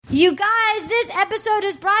You guys, this episode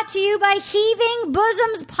is brought to you by Heaving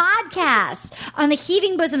Bosoms Podcast. On the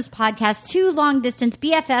Heaving Bosoms Podcast, two long-distance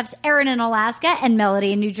BFFs, Erin in Alaska and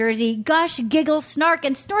Melody in New Jersey, gush, giggle, snark,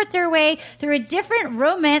 and snort their way through a different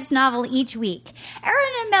romance novel each week.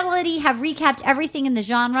 Erin and Melody have recapped everything in the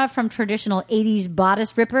genre, from traditional 80s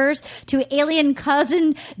bodice rippers to alien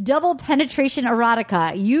cousin double penetration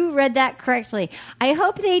erotica. You read that correctly. I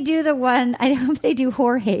hope they do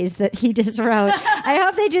Jorge's that he just wrote. I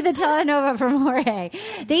hope they do the telenova from Jorge.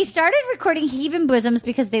 They started recording Heaving Bosoms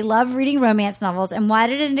because they love reading romance novels and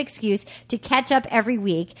wanted an excuse to catch up every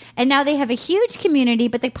week. And now they have a huge community,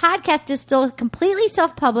 but the podcast is still completely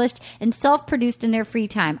self-published and self-produced in their free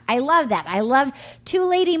time. I love that. I love two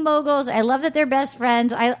lady moguls. I love that they're best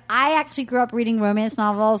friends. I actually grew up reading romance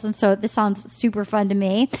novels, and so this sounds super fun to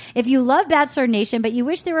me. If you love Bachelor Nation, but you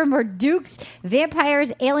wish there were more dukes,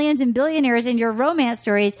 vampires, aliens, and billionaires in your romance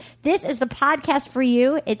stories, this is the podcast for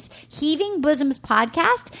you. It's Heaving Bosoms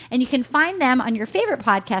Podcast, and you can find them on your favorite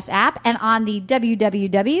podcast app and on the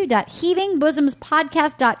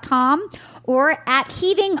www.heavingbosomspodcast.com or at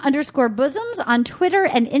heaving_bosoms on Twitter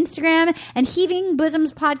and Instagram, and Heaving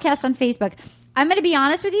Bosoms Podcast on Facebook. I'm going to be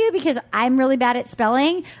honest with you because I'm really bad at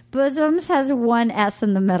spelling. Bosoms has one S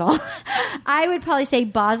in the middle. I would probably say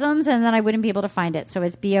bosoms, and then I wouldn't be able to find it. So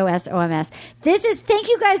it's BOSOMS. Thank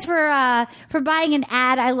you guys for buying an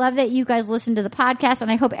ad. I love that you guys listen to the podcast, and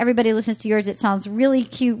I hope everybody listens to yours. It sounds really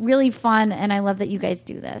cute, really fun, and I love that you guys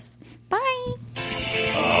do this. Bye.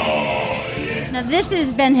 Now, this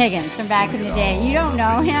is Ben Higgins from back in the day. You don't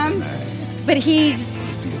know him, but he's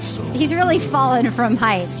really fallen from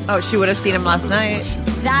heights. Oh, she would have seen him last night.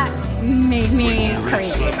 That made me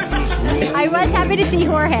crazy. I was happy to see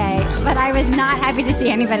Jorge, but I was not happy to see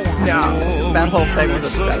anybody else. No, that whole thing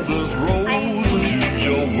was upsetting.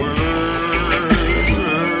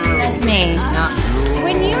 That's me. No.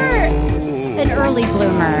 When you're an early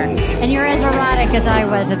bloomer and you're as erotic as I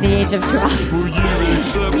was at the age of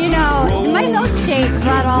 12, you know, my milkshake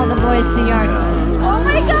brought all the boys to the yard. Oh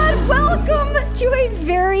my God, welcome to a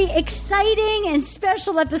very exciting and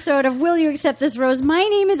special episode of Will You Accept This Rose? My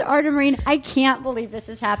name is Arda Marine. I can't believe this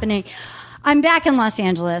is happening. I'm back in Los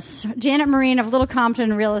Angeles. Janet Marine of Little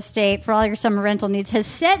Compton Real Estate for all your summer rental needs has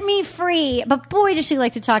set me free. But boy, does she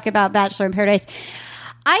like to talk about Bachelor in Paradise.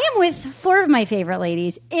 I am with four of my favorite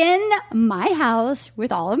ladies in my house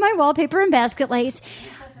with all of my wallpaper and basket lights.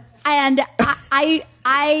 And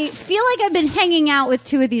I feel like I've been hanging out with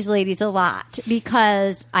two of these ladies a lot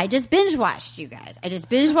because I just binge watched you guys. I just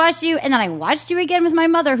binge watched you, and then I watched you again with my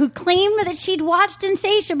mother, who claimed that she'd watched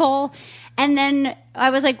Insatiable. And then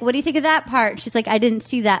I was like, what do you think of that part? She's like, I didn't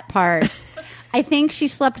see that part. I think she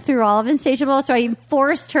slept through all of Insatiable, so I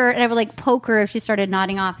forced her, and I would like poke her if she started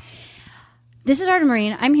nodding off. This is Arda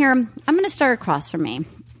Marine. I'm here. I'm going to start across from me.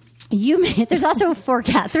 There's also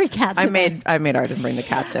three cats. I made Arda bring the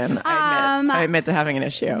cats in. I admit to having an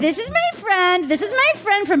issue. This is my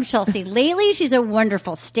friend from Chelsea Lately. She's a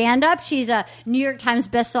wonderful stand-up. She's a New York Times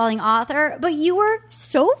best-selling author. But you were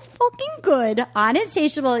so fucking good on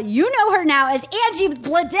Insatiable. You know her now as Angie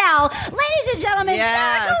Bladell. Ladies and gentlemen,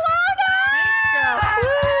 yes. Colonna!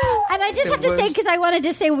 And I just have to say, because I wanted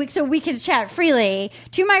to say so we can chat freely,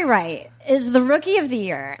 to my right is the Rookie of the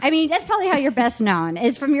Year. I mean, that's probably how you're best known,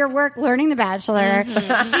 is from your work learning The Bachelor.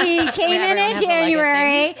 Mm-hmm. She came in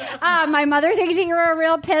January. My mother thinks that you're a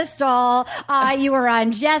real pistol. You were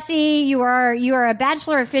on Jesse. You are a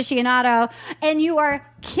Bachelor aficionado. And you are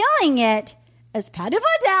killing it as Patty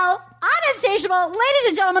Bladell on Insatiable. Ladies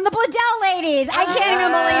and gentlemen, the Bladell ladies. I can't even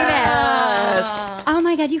believe it. Oh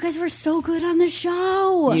my God, you guys were so good on the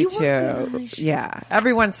show. You too. Yeah.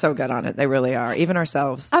 Everyone's so good on it. They really are. Even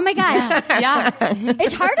ourselves. Oh my God. Yeah.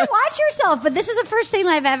 It's hard to watch yourself, but this is the first thing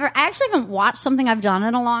I actually haven't watched something I've done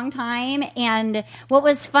in a long time. And what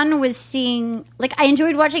was fun was seeing, I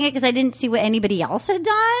enjoyed watching it because I didn't see what anybody else had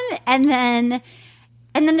done. And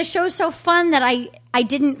then the show's so fun that I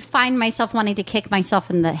didn't find myself wanting to kick myself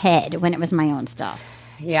in the head when it was my own stuff.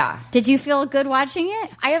 Yeah. Did you feel good watching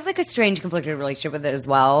it? I have a strange conflicted relationship with it as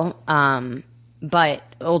well. But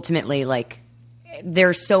ultimately,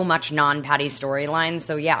 there's so much non-Patty storyline.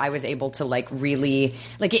 So yeah, I was able to really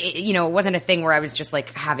it wasn't a thing where I was just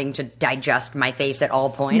having to digest my face at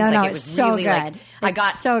all points. No, it was so really good. I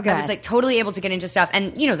got so good. I was totally able to get into stuff,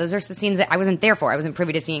 and those are the scenes that I wasn't there for. I wasn't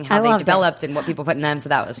privy to seeing how they developed and what people put in them. So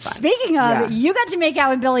that was fun. Speaking of, you got to make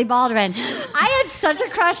out with Billy Baldwin. I had such a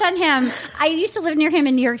crush on him. I used to live near him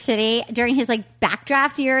in New York City during his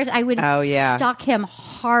backdraft years, I would stalk him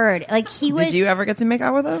hard. Like he was. Did you ever get to make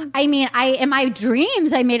out with him? I mean, in my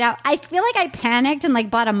dreams, I made out. I feel like I panicked and like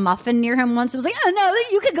bought a muffin near him once. I was like, oh no,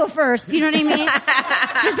 you could go first. You know what I mean?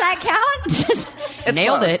 Does that count? It's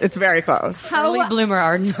nailed close. it. It's very close. Early bloomer,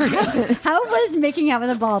 Arden. How was making out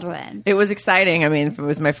with a Baldwin? It was exciting. I mean, it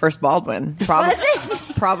was my first Baldwin.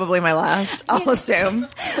 Probably my last, I'll assume.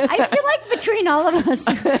 I feel like between all of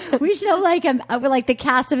us, we should like the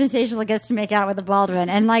cast of Insatiable gets to make out with a Baldwin,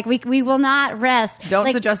 and like we will not rest. Don't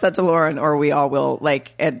like, suggest that to Lauren, or we all will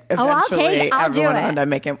like eventually I'll everyone do it. end up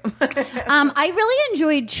making. I really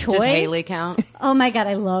enjoyed Choi. Does Haley count? Oh my god,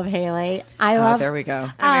 I love Haley. I love. There we go.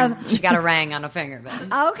 She got a ring on a finger, but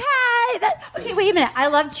Okay, wait a minute. I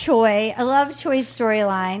love Choi. I love Choi's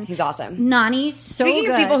storyline. he's awesome. Nani's so Speaking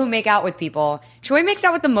good. of people who make out with people, Choi makes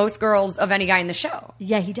out with the most girls of any guy in the show.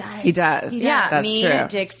 Yeah, he does. He does. Yeah, That's me, true.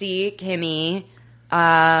 Dixie, Kimmy,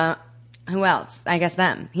 who else? I guess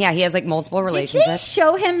them. Yeah, he has like multiple Did they relationships.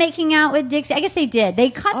 show him making out with Dixie? I guess they did. They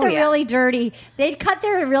cut Oh, the yeah. really dirty. They cut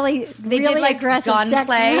their really They did like aggressive sex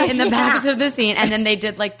gunplay in the Yeah. backs of the scene, and then they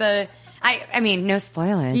did like the. I mean, no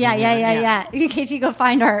spoilers. Yeah. In case you go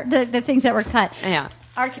find the things that were cut. Yeah.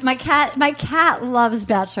 My cat loves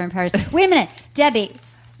Bachelor in Paradise. Wait a minute, Debbie.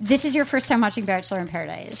 This is your first time watching Bachelor in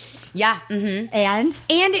Paradise, Yeah. Mm-hmm.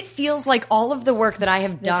 and it feels like all of the work that I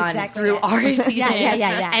have done exactly through it. Ari's season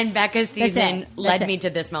Yeah. and Becca's That's season it. led That's me it. to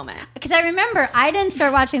this moment. because I remember I didn't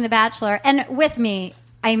start watching The Bachelor, and with me,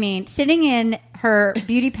 I mean, sitting in her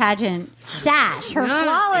beauty pageant sash, her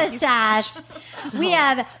flawless sash, we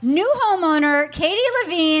have new homeowner Katie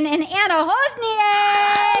Levine and Anna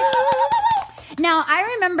Hosnier. Now,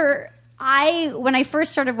 I remember when I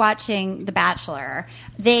first started watching The Bachelor,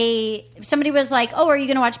 somebody was like, "Oh, are you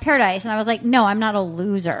going to watch Paradise?" And I was like, "No, I'm not a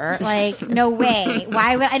loser. Like, no way.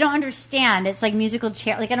 Why would I don't understand? It's like musical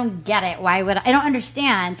chair. Like, I don't get it. Why would I don't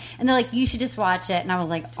understand?" And they're like, "You should just watch it." And I was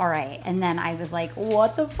like, "All right." And then I was like,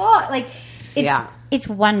 "What the fuck?" Like, it's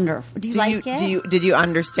wonderful. Do you like it? Did you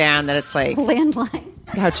understand that it's like Landline.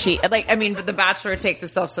 how cheap? Like, I mean, The Bachelor takes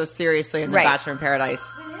itself so seriously, and The Right. Bachelor in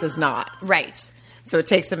Paradise does not. Right. So it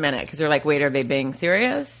takes a minute because you're like, wait, are they being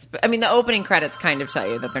serious? But, I mean, the opening credits kind of tell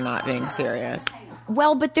you that they're not being serious.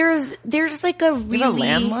 Well, but there's like a really You have a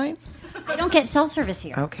landline? I don't get cell service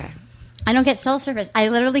here. Okay. I don't get cell service. I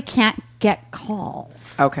literally can't get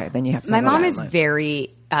calls. Okay, then you have to. My have a mom is landline.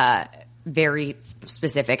 very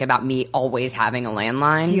specific about me always having a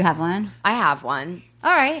landline. Do you have one? I have one.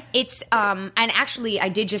 All right. It's and actually I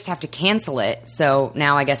did just have to cancel it, so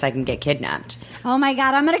now I guess I can get kidnapped. Oh my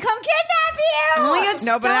god, I'm gonna come kidnap you! Oh my God,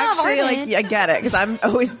 No, but stop, actually, Arden. like, I get it because I'm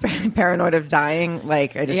always paranoid of dying.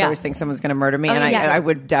 Like, I just Yeah. always think someone's going to murder me, Oh, and yeah. I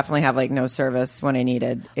would definitely have like no service when I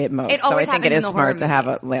needed it most. It So I always think it happens is in the horror smart to have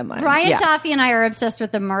a movies. landline. Brian yeah. Toffee and I are obsessed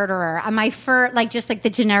with the murderer. My first, like, just like the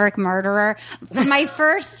generic murderer. My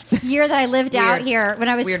first year that I lived out Weird. here, when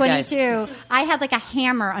I was Weird 22, I had like a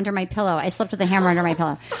hammer under my pillow. I slept with a hammer under my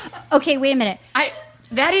pillow. Okay, wait a minute.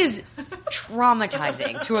 That is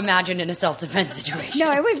traumatizing to imagine in a self-defense situation.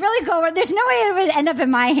 No, it would really go. There's no way it would end up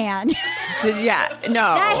in my hand. No.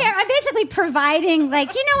 I'm basically providing,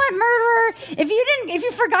 like, you know what, murderer? If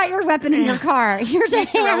you forgot your weapon in your car, here's a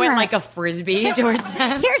hammer. Throw it like a frisbee towards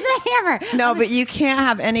them. Here's a hammer. No, but you can't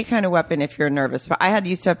have any kind of weapon if you're nervous. But I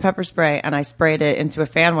used to have pepper spray, and I sprayed it into a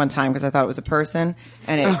fan one time because I thought it was a person,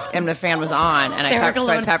 and the fan was on, and I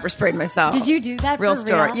pepper sprayed myself. Did you do that? Real for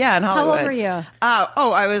story. real? Yeah, in Hollywood. How old were you?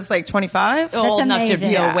 I was like 25. Old enough to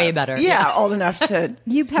amazing. know way better. Yeah, old enough to.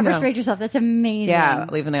 You pepper know. sprayed yourself. That's amazing. Yeah,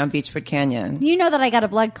 leaving it on Beachwood Canyon. You know that I got a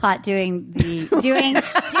blood clot doing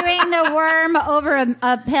the worm over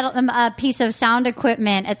a piece of sound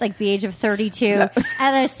equipment at like the age of 32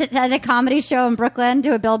 at a comedy show in Brooklyn,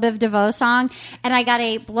 to a Bill Biv DeVoe song, and I got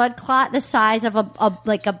a blood clot the size of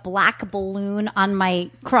a black balloon on my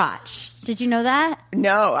crotch. Did you know that?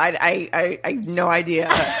 No, I had no idea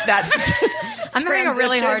that. I'm having a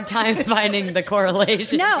really hard time finding the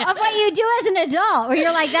correlation. No, of what you do as an adult, where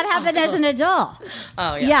you're like, that happened as an adult.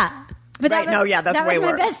 Oh, yeah. Yeah. But Right, that's that way was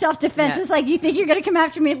my worse. best self-defense. Yeah. It's like, you think you're going to come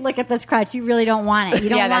after me? Look at this crotch. You really don't want it. You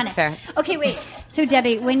don't Yeah, want that's it. fair. Okay, wait. So,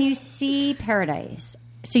 Debbie, when you see Paradise,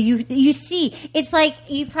 so you see, it's like,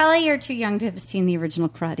 you probably are too young to have seen the original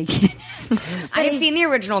Karate Kid. I have seen the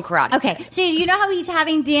original Karate. Okay, so you know how he's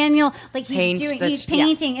having Daniel, like he's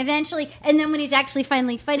painting eventually, and then when he's actually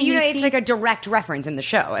finally fighting, You know, he it's sees- like a direct reference in the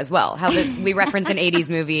show as well. How we reference an 80s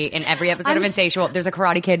movie in every episode of Insatiable. There's a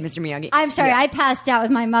Karate Kid, Mr. Miyagi. I'm sorry, I passed out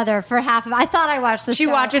with my mother for half of. I thought I watched the She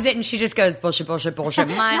show. watches it and she just goes, bullshit, bullshit, bullshit.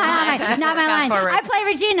 Not my line. Fast forward. I play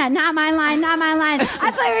Regina. Not my line.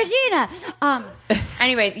 I play Regina.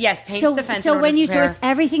 Anyways, yes, paints the fence. So if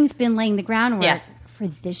everything's been laying the groundwork for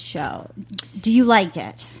this show, do you like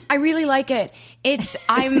it? I really like it. It's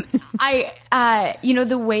the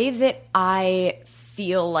way that I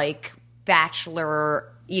feel like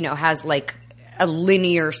Bachelor, has like a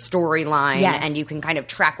linear storyline and you can kind of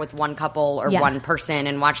track with one couple or one person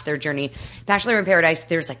and watch their journey. Bachelor in Paradise,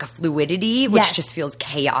 there's like a fluidity which just feels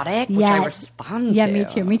chaotic, which I respond to. Yeah,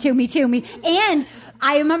 me too. And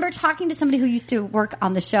I remember talking to somebody who used to work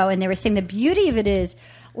on the show, and they were saying the beauty of it is,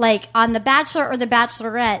 like on The Bachelor or The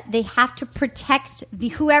Bachelorette, they have to protect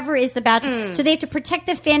whoever is the Bachelor. So they have to protect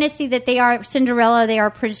the fantasy that they are Cinderella, they are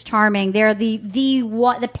Prince Charming, they're the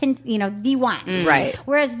one. Right.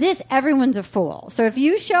 Whereas this, everyone's a fool. So if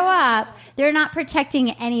you show up, they're not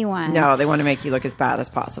protecting anyone. No, they want to make you look as bad as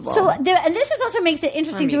possible. So and this is also makes it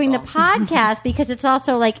interesting doing the podcast because it's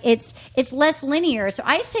also like it's less linear. So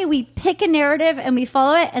I say we pick a narrative and we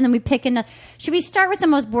follow it, and then we pick another. Should we start with the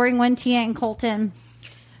most boring one, Tia and Colton?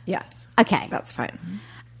 Yes. Okay. That's fine.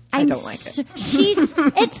 I don't like it.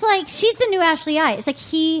 It's like she's the new Ashley I. It's like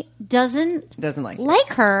he doesn't like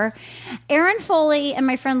her. Aaron Foley and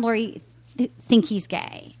my friend Lori think he's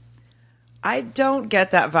gay. I don't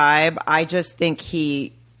get that vibe. I just think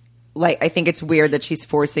I think it's weird that she's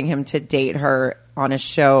forcing him to date her on a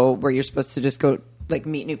show where you're supposed to just go like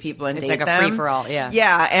meet new people and date them. It's like a free for all, yeah.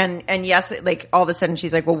 Yeah, and yes, like all of a sudden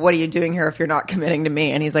she's like, "Well, what are you doing here if you're not committing to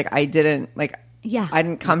me?" And he's like, "I didn't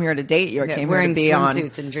come here to date you. I came here to be on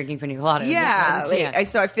swimsuits and drinking pina coladas." Yeah,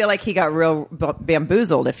 so I feel like he got real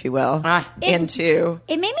bamboozled, if you will, into.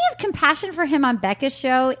 It made me have compassion for him on Becca's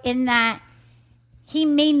show in that he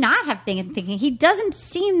may not have been thinking. He doesn't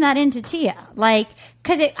seem that into Tia, like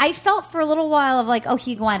because I felt for a little while of like, oh,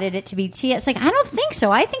 he wanted it to be Tia. It's like I don't think so.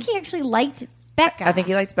 I think he actually liked Becca. I think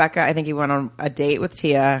he liked Becca. I think he went on a date with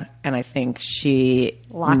Tia, and I think she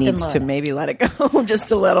needs to maybe let it go just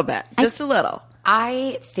a little bit, just a little.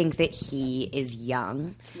 I think that he is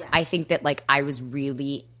young. Yeah. I think that like I was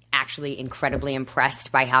really actually incredibly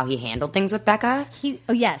impressed by how he handled things with Becca.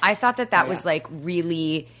 I thought that was like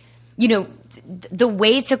really, the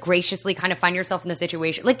way to graciously kind of find yourself in the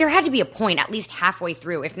situation. Like there had to be a point at least halfway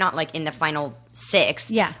through, if not like in the final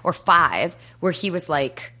 6 or 5, where he was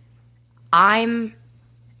like,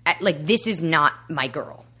 this is not my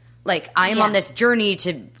girl. Like I am on this journey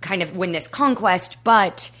to kind of win this conquest,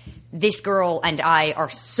 but this girl and I are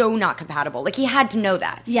so not compatible. Like he had to know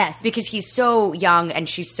that. Yes. Because he's so young and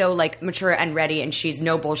she's so like mature and ready and she's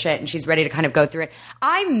no bullshit and she's ready to kind of go through it.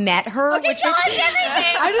 I met her. Okay, tell us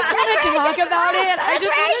everything. I just want to talk about it. I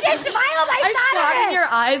just smiled. I saw it in your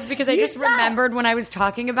eyes because I just remembered when I was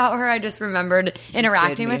talking about her. I just remembered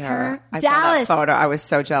interacting with her. I saw that photo. I was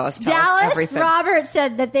so jealous. Dallas Robert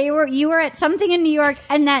said that you were at something in New York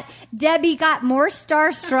and that Debby got more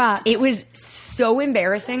starstruck. It was so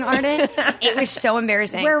embarrassing, It was so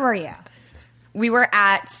embarrassing. Where were you? We were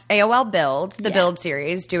at AOL Build, the Build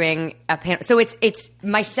series, doing a panel. So it's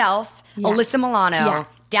myself, Alyssa Milano,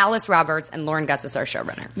 Dallas Roberts, and Lauren Gus is our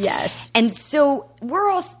showrunner. Yes. And so we're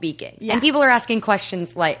all speaking. Yeah. And people are asking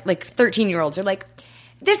questions like 13-year-olds are like,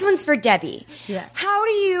 this one's for Debby. Yeah. How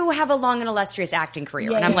do you have a long and illustrious acting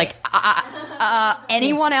career? And I'm like,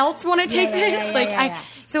 anyone else want to take this?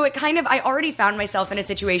 So it kind of, I already found myself in a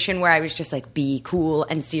situation where I was just like, be cool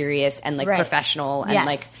and serious and like professional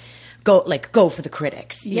and go for the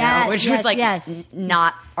critics, you know, which was like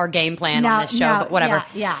not our game plan on this show, but whatever.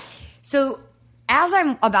 Yeah. So as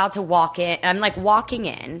I'm about to walk in, I'm like walking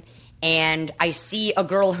in, and I see a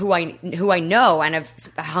girl who I know and have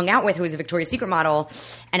hung out with, who is a Victoria's Secret model,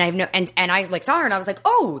 and I like saw her and I was like,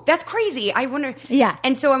 oh, that's crazy. I wonder. Yeah.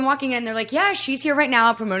 And so I'm walking in and they're like, yeah, she's here right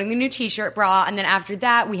now promoting the new T-shirt bra, and then after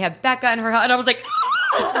that we have Becca and her, and I was like,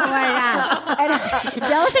 oh my god.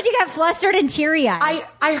 Della said you got flustered and teary-eyed.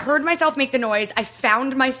 I heard myself make the noise. I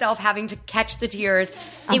found myself having to catch the tears.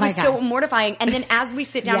 It was so mortifying. And then as we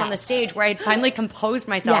sit down on the stage where I had finally composed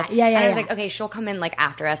myself, and I was like, okay, she'll come in like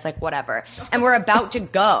after us, like whatever. And we're about to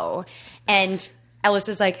go, and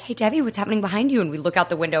Ellis's like, hey, Debby, what's happening behind you? And we look out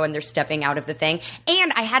the window and they're stepping out of the thing.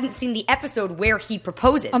 And I hadn't seen the episode where he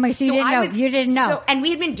proposes. Oh my, so you didn't know. And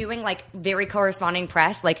we had been doing like very corresponding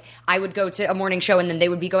press. Like I would go to a morning show and then they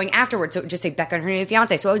would be going afterwards. So it would just say Becca and her new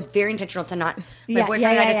fiance. So I was very intentional to not, my boyfriend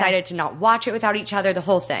and I decided to not watch it without each other, the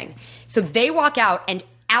whole thing. So they walk out, and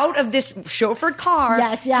out of this chauffeured car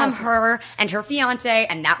come her and her fiance,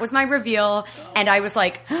 and that was my reveal. And I was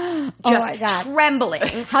like, just trembling.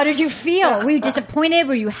 How did you feel? Were you disappointed?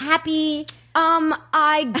 Were you happy?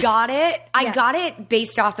 I got it. I got it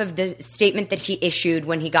based off of the statement that he issued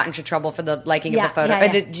when he got into trouble for the liking of the photo.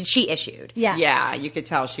 Or she issued. Yeah, you could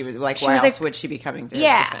tell she was like, why else would she be coming to his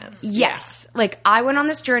defense? Yes. Like, I went on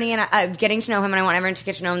this journey and I'm getting to know him, and I want everyone to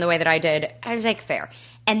get to know him the way that I did. I was like, fair.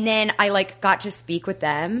 And then I like got to speak with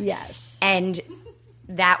them. Yes. And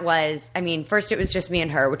that was, I mean, first it was just me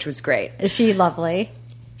and her, which was great. Is she lovely?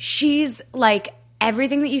 She's like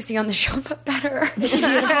everything that you see on the show, but better. Is she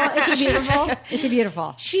beautiful? Is she beautiful? Is she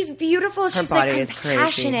beautiful? She's beautiful. She's body like is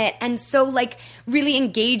compassionate and so like really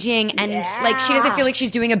engaging, and like she doesn't feel like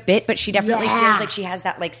she's doing a bit, but she definitely feels like she has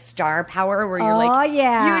that like star power where you're like,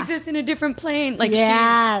 you exist in a different plane. Like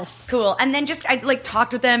she's cool. And then just I like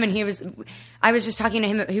talked with them, and I was just talking to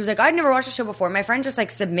him. He was like, I'd never watched the show before. My friend just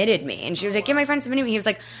like submitted me. And she was like, yeah, my friend submitted me. He was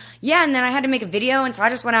like, yeah. And then I had to make a video. And so I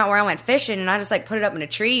just went out where I went fishing, and I just like put it up in a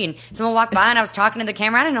tree, and someone walked by and I was talking to the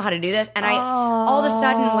camera. I didn't know how to do this. And I all of a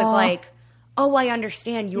sudden was like, oh, I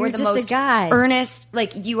understand. You're the just most a guy. Earnest.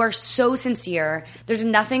 Like, you are so sincere. There's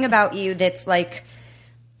nothing about you that's like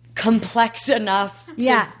complex enough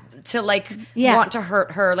to like want to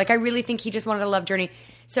hurt her. Like, I really think he just wanted a love journey.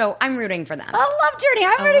 So I'm rooting for them. I love Journey.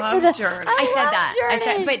 I'm rooting for the Journey. I said that.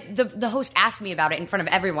 Journey. But the host asked me about it in front of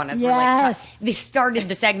everyone as we're like, they started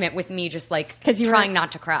the segment with me just like trying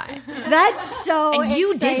not to cry. That's so. And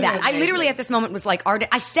you did that. I literally at this moment was like,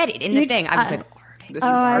 I said it in the thing. I was like, this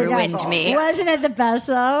has ruined me. Wasn't it the best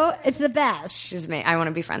though? It's the best. She's me. I want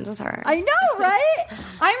to be friends with her. I know, right?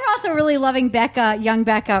 I'm also really loving Becca, young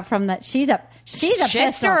Becca from the. She's a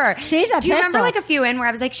pistol. She's a Do you remember pistol. like a few in where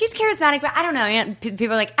I was like, she's charismatic, but I don't know. You know, people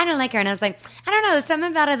were like, I don't like her. And I was like, I don't know. There's something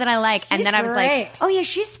about her that I like. And then I was like, oh yeah,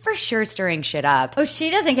 she's for sure stirring shit up. Oh, she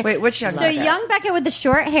doesn't care. Wait, which young Becca? So young Becca with the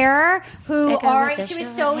short hair, who she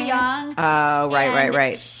was so young. Oh,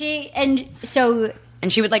 right.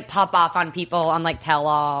 And she would like pop off on people on like tell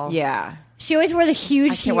all. Yeah. She always wore the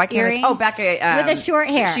huge earrings. Becca with the short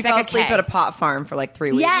hair. She fell asleep at a pot farm for like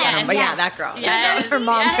 3 weeks. Yes, But yeah, that girl. Her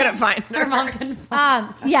mom couldn't find her. Her mom couldn't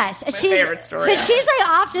find her. Yes, My favorite story. But she's like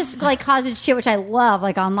off just like causing shit, which I love,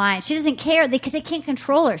 like online. She doesn't care because they can't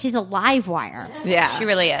control her. She's a live wire. Yeah, she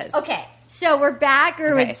really is. Okay. So we're back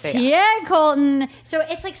with Tia and Colton. So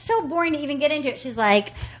it's like so boring to even get into it. She's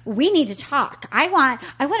like, we need to talk. I want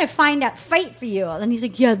to fight for you. And he's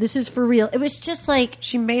like, yeah, this is for real. It was just like.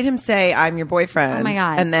 She made him say, I'm your boyfriend. Oh my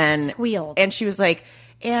God. And then. Squealed. And she was like,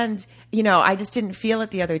 and, you know, I just didn't feel it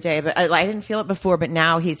the other day, but I didn't feel it before, but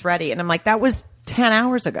now he's ready. And I'm like, that was 10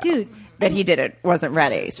 hours ago. Dude. That he wasn't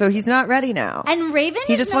ready. So he's not ready now. And Raven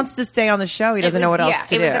he just wants to stay on the show. He doesn't know what else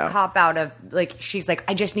to do. It was a cop out of like, she's like,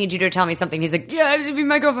 I just need you to tell me something. He's like, yeah, I should be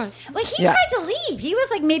my girlfriend. Well, he tried to leave. He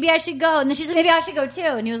was like, maybe I should go. And then she said, maybe I should go too.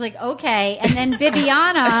 And he was like, okay. And then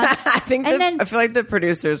Bibiana. I feel like the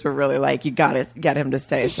producers were really like, you got to get him to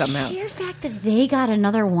stay somehow. The sheer fact that they got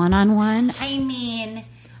another one-on-one. I mean,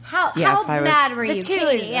 how mad were you,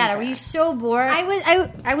 Katie? Yeah, were you so bored?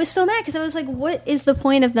 I was so mad because I was like, what is the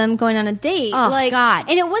point of them going on a date? Oh, like, God.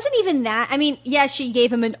 And it wasn't even that. I mean, yeah, she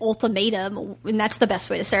gave him an ultimatum, and that's the best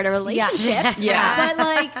way to start a relationship. Yeah. But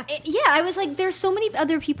like, I was like, there's so many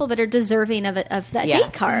other people that are deserving of that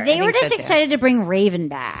date card. They were just excited to bring Raven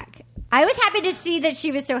back. I was happy to see that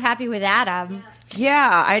she was so happy with Adam.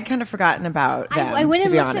 Yeah, I had kind of forgotten about them. I went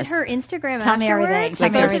and looked honest. at her Instagram Tell me afterwards. everything.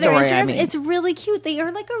 Like their story, I mean. It's really cute. They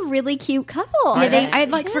are like a really cute couple. Yeah, I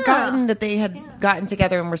had forgotten that they had gotten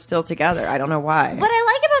together and were still together. I don't know why. What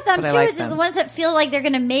I like about them, But too, is the ones that feel like they're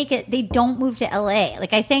going to make it, they don't move to L.A.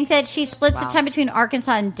 Like, I think that she splits the time between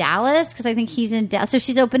Arkansas and Dallas, because I think he's in Dallas. So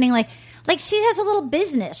she's opening, like she has a little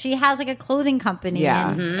business. She has, like, a clothing company.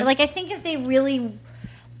 Yeah. And, like, I think if they really...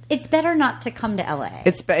 It's better not to come to LA.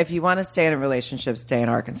 If you want to stay in a relationship, stay in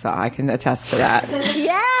Arkansas. I can attest to that.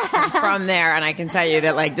 Yeah. I'm from there, and I can tell you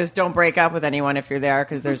that, like, just don't break up with anyone if you're there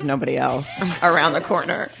because there's nobody else around the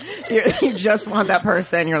corner. You just want that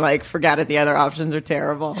person. You're like, forget it. The other options are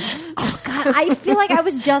terrible. Oh God, I feel like I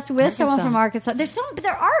was just with someone from Arkansas.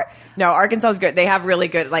 There are. No, Arkansas is good. They have really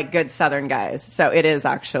good Southern guys. So it is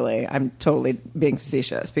actually. I'm totally being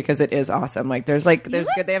facetious because it is awesome. Like there's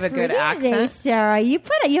good. They have a good accent. Today, Sarah, you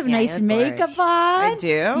have nice makeup on. I do.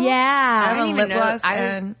 Yeah. I have a lip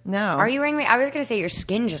gloss. No. Are you wearing? I was going to say your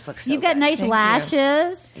skin just looks. So You've got good. nice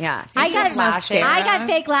lashes. Yeah, I got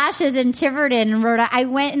fake lashes in Tiverton, in Rhode Island. I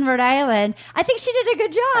went in Rhode Island. I think she did a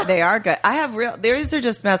good job. They are good. I have these are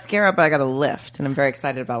just mascara, but I got a lift, and I'm very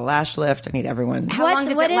excited about a lash lift. I need everyone. How long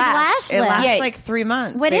does it last? Lash lift? It lasts like 3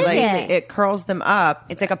 months. What is it? It curls them up.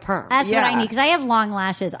 It's like a perm. That's what I need because I have long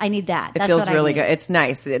lashes. I need that. It feels really good. It's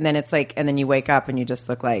nice, and then it's like, and then you wake up and you just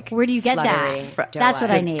look like. Where do you get that? That's what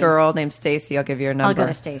I need. This girl named Stacy. I'll give you her number. I'll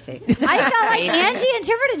go to Stacy. I felt like Angie and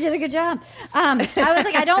Tiffany did a good job. I was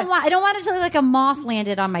like, I don't want it to look like a moth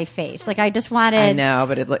landed on my face. Like I just wanted. I know,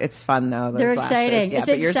 but it's fun though. Those They're lashes. exciting. Yeah, It's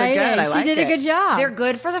but yours are exciting. good. I like She did it. a good job. They're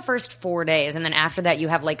good for the first 4 days, and then after that, you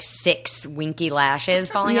have like 6 winky lashes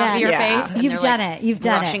falling off of your Yeah. face. And You've they're, done like, it. You've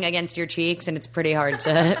done brushing it. against your cheeks, and it's pretty hard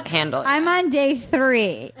to handle. I'm on day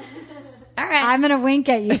 3. All right. I'm gonna wink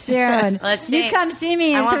at you soon. Let's see. You come see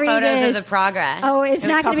me in I want 3 photos days. of the progress. Oh, it's In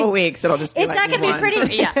not a going to couple be. weeks, it'll just be It's like not going to be one.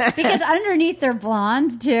 pretty, Yeah. because underneath they're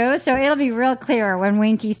blonde too, so it'll be real clear when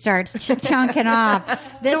Winky starts chunking off.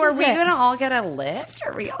 This So are is we it. going to all get a lift?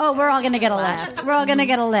 Or are we? Oh, we're all going to get a lift. We're all going to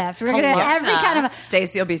get a lift. We're going to Colonna. every kind of.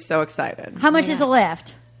 Stacey will be so excited. How much is a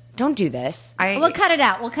lift? Don't do this. We'll cut it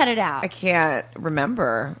out. I can't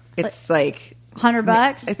remember. It's like $100.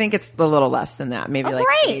 I think it's a little less than that. Maybe Oh, like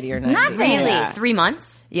great. 80 or 90. Not Really? Yeah. 3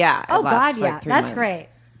 months? Yeah. it Oh lasts God, like yeah, 3 that's months. great.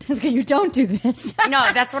 You don't do this. No,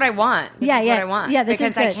 that's what I want. This Yeah, is yeah. what I want. Yeah, this is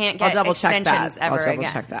because I good. can't I'll get double check extensions that. ever I'll double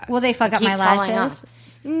again. check that. Will they fuck up Keep my falling lashes? off.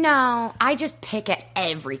 No, I just pick at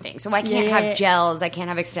everything. So I can't Yeah. have gels. I can't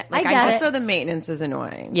have I get it. Also, the maintenance is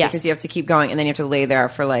annoying. Yes. Because you have to keep going, and then you have to lay there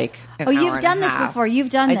for like an Oh, hour you've and done a this half. before.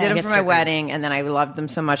 You've done I this. did them Gets for my so crazy. wedding, and then I loved them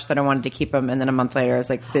so much that I wanted to keep them. And then a month later, I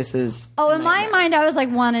was like, "This is." Oh, a in my nightmare. mind, I was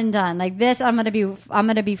like one and done. Like this, I'm gonna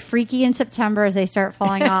be freaky in September as they start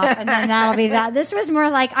falling off, and then that'll be that. This was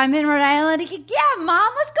more like I'm in Rhode Island. Yeah, Mom,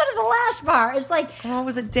 let's go to the lash bar. It's like Oh, it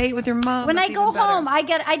was a date with your mom. when That's I go even better. home,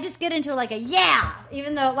 I just get into like a yeah,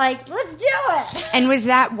 even though like let's do it. And was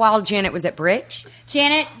that while Janet was at Bridge?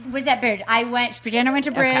 Janet was at Bridge. Janet went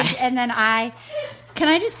to Bridge, and then can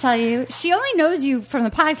I just tell you, she only knows you from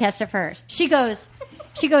the podcast at first. She goes,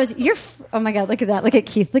 oh my God, look at that. Look at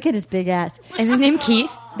Keith. Look at his big ass. Is his name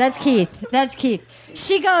Keith? That's Keith.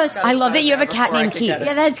 She goes, I love that you have a cat named Keith.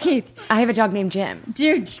 yeah, that's Keith. I have a dog named Jim.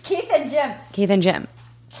 Dude, Keith and Jim. Keith and Jim.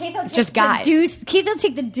 Keith will take Just guys. the deuce. Keith will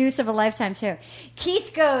take the deuce of a lifetime too.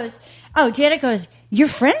 Keith goes, Janet goes, your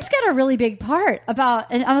friend's got a really big part about,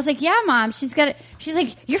 and I was like, yeah, Mom. She's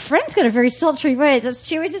like, your friend's got a very sultry voice.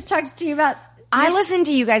 She always just talks to you about. I listened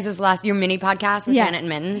to you guys' your mini podcast with Yeah. Janet and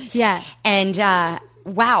Mittens. Yeah. And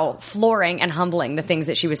wow, flooring and humbling the things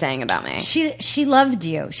that she was saying about me. She loved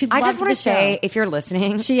you. I just want want to say, if you're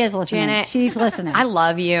listening, she is listening. Janet, She's listening. I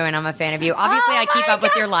love you and I'm a fan of you. Obviously, Oh I keep my up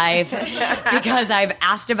with your life because I've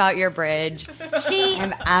asked about your bridge.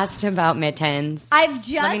 I've asked about Mittens. I've Let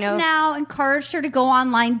just me know. now encouraged her to go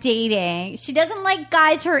online dating. She doesn't like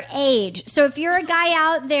guys her age. So if you're a guy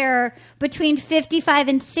out there between 55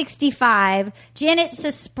 and 65, Janet's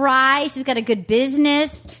a spry. She's got a good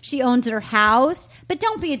business. She owns her house. But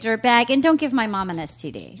don't be a dirtbag and don't give my mom an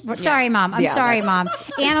STD. Sorry, Mom. I'm Yeah, sorry, that's-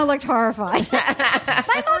 Mom. Anna looked horrified.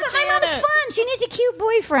 my mom's fun. She needs a cute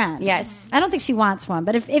boyfriend. Yes. I don't think she wants one.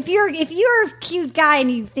 But if you're a cute guy and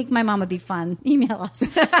you think my mom would be fun, email us.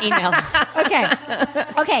 Email us.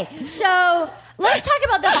 Okay. So let's talk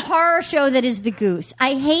about the horror show that is The Goose.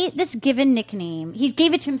 I hate this given nickname. He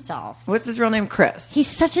gave it to himself. What's his real name? Chris. He's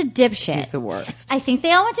such a dipshit. He's the worst. I think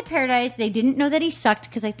they all went to Paradise. They didn't know that he sucked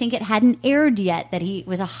because I think it hadn't aired yet that he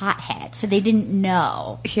was a hothead. So they didn't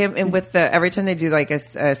know. Him and with every time they do like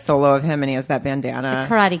a solo of him and he has that bandana,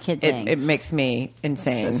 The Karate Kid thing. it makes me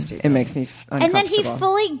insane. So stupid. It makes me And then he uncomfortable.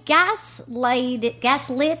 fully gaslighted,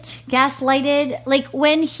 like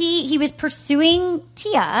when he was pursuing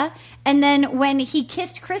Tia, and then when he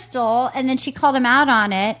kissed Crystal, and then she called him out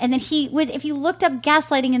on it, and then he was, if you looked up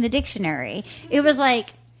gaslighting in the dictionary, it was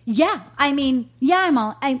like, he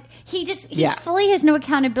fully has no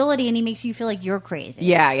accountability, and he makes you feel like you're crazy.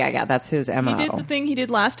 Yeah. That's his MO. He did the thing he did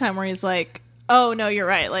last time where he's like, oh, no, you're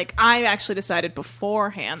right. Like, I actually decided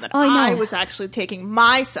beforehand that Oh, I know. I was actually taking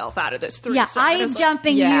myself out of this threesome. Yeah, And I it am was like,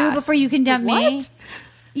 dumping yeah. you before you can dump me. What?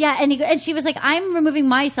 Yeah, and she was like, I'm removing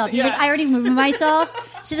myself. He's Yeah. like, I already removed myself.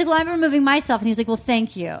 She's like, well, I'm removing myself. And he's like, well,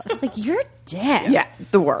 thank you. I was like, you're a dick. Yeah,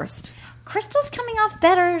 the worst. Crystal's coming off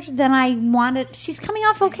better than I wanted. She's coming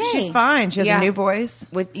off okay. She's fine. She has Yeah. a new voice.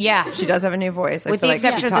 She She does have a new voice. I with feel the like she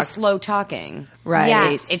exception of the talks- slow talking. Right.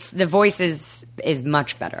 Yes. It's the voice is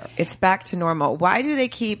much better. It's back to normal. Why do they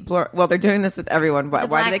keep well, they're doing this with everyone. Why do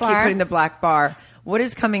black they keep bar? putting the black bar? What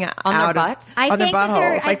is coming out On their of butts? I on their think that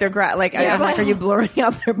they're- buttholes? Like they're Yeah. I'm like, are you blurring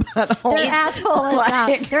out their buttholes? Their asshole is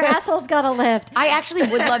out. Their asshole's got a lift. I actually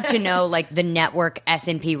would love to know like the network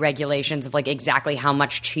S&P regulations of like exactly how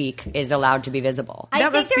much cheek is allowed to be visible. I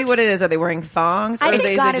That think must be they're- what it is. Are they wearing thongs, or I are think they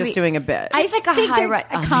it's gotta just be- doing a bit? It's like a think high they're ri-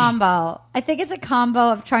 a combo. I think it's a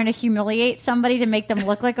combo of trying to humiliate somebody to make them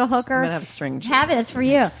look like a hooker. I'm gonna have string cheeks. Have it. It's for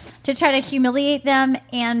you to try to humiliate them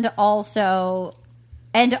and also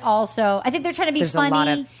And also, I think they're trying to be There's funny. a lot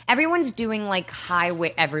of everyone's doing like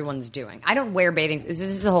everyone's doing. I don't wear bathing suits. This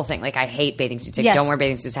is the whole thing. Like I hate bathing suits. I don't wear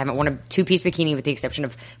bathing suits. I haven't worn a 2-piece bikini with the exception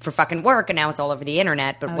of for fucking work, and now it's all over the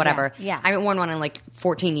internet. But whatever. Yeah. I haven't worn one in like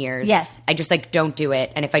 14 years. Yes. I just like don't do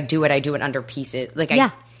it. And if I do it under pieces. Like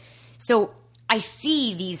so I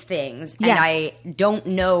see these things and I don't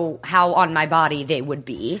know how on my body they would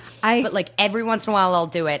be. But like every once in a while I'll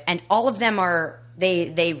do it, and all of them are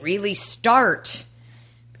they really start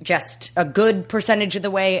just a good percentage of the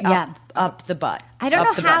way up the butt. I don't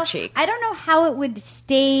know how. I don't know how it would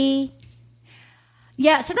stay.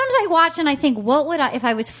 Yeah, sometimes I watch and I think, what would if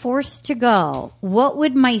I was forced to go? What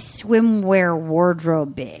would my swimwear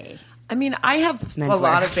wardrobe be? I mean, I have a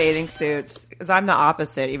lot of bathing suits because I'm the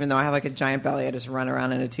opposite. Even though I have like a giant belly, I just run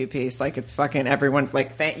around in a 2-piece. Like it's fucking everyone's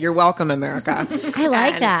like, you're welcome, America. I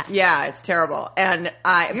like that. Yeah, it's terrible. And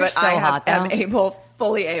You're so hot, though. I'm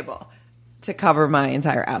fully able to cover my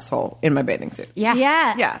entire asshole in my bathing suit.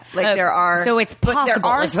 Yeah. Like there are. So it's possible.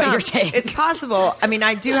 Is what you're saying. It's possible. I mean,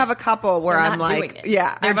 I do have a couple where I'm like,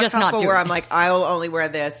 I have just a couple not doing where it. I'm like, I'll only wear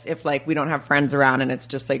this if like we don't have friends around and it's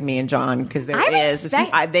just like me and John because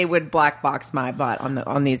they would black box my butt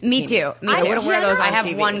on these. Me bikinis. too. Me I too. wouldn't wear those. I On have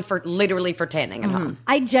TV. one for tanning at home.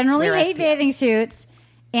 I generally Wear hate SPF. bathing suits.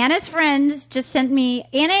 Anna's friends just sent me.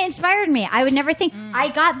 Anna inspired me. I would never think. I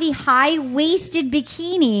got the high-waisted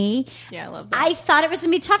bikini. Yeah, I love that. I thought it was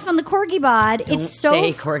going to be tough on the corgi bod. Don't It's so.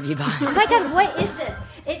 say corgi bod. Oh my god, what is this?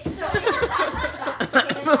 It's so.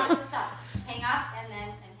 Hang up and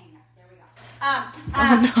hang up. There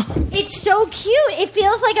we go. It's so cute. It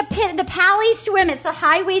feels like a pin. The Pally swim. It's the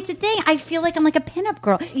high-waisted thing. I feel like I'm like a pinup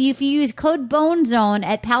girl. If you use code BONEZONE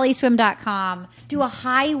at pallyswim.com, do a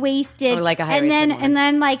high-waisted, Or like a high-waisted one. and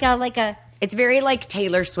then like a. It's very like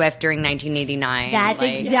Taylor Swift during 1989. That's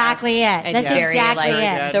like, exactly it. It's That's very exactly like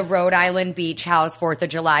it. the Rhode Island beach house 4th of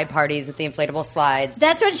July parties with the inflatable slides.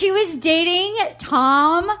 That's when she was dating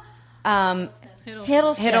Tom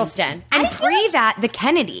Hiddleston. And that, the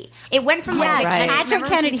Kennedy. It went from like the Patrick Remember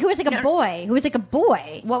Kennedy, she's- who was like a boy. Who was like a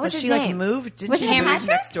boy. What was Was his she name? like moved? Didn't Wasn't she it move Patrick?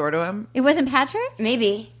 next door to him? It wasn't Patrick?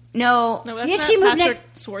 Maybe. No. No, that's Yeah, not she moved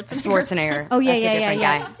Patrick Schwarzenegger. Schwarzenegger. Oh, yeah, That's yeah, a different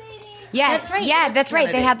yeah, guy. yeah. Yeah, That's right. Yeah, that's right.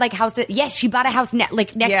 They Kennedy. had like houses. Yes, she bought a house next to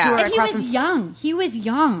her And he across was from. young. He was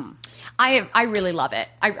young. I really love it.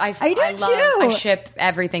 I do love, too. I ship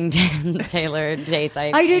everything Taylor dates.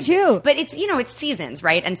 I do too. But it's seasons,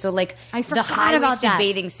 right? And so like I the forgot high about waisted that.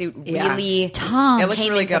 bathing suit Yeah. really Tom. It looks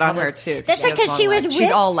came really into good on her public- too. That's right, because she was with.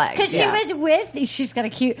 She's all legs. Because Yeah. she was with. She's got a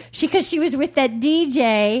cute. Because she was with that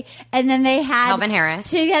DJ, and then they had Calvin Harris.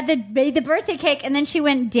 She had made the birthday cake, and then she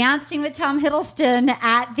went dancing with Tom Hiddleston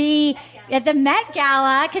at the Met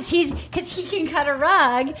Gala because he can cut a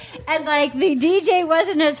rug, and like the DJ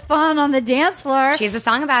wasn't as fun on the dance floor. She has a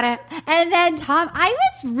song about it. And then Tom, I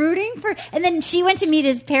was rooting for. And then she went to meet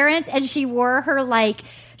his parents, and she wore like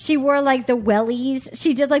the wellies.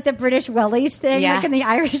 She did like the British wellies thing, Yeah. like in the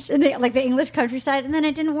Irish, like the English countryside. And then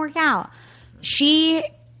it didn't work out. She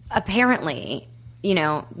apparently,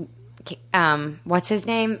 what's his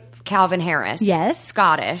name? Calvin Harris. Yes.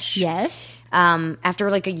 Scottish. Yes.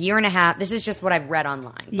 After like a year and a half, this is just what I've read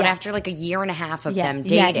online, but Yeah. after like a year and a half of Yeah. them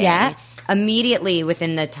Yeah, dating, yeah. immediately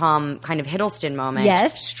within the Tom kind of Hiddleston moment,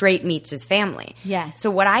 Yes. straight meets his family. Yeah.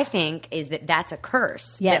 So what I think is that that's a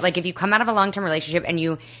curse. Yes. That, like if you come out of a long-term relationship and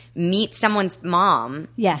you meet someone's mom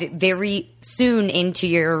Yeah. very soon into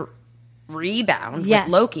your rebound Yeah.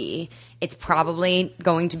 with Loki, it's probably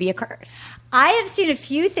going to be a curse. I have seen a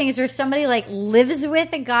few things where somebody like lives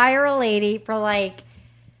with a guy or a lady for like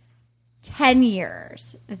 10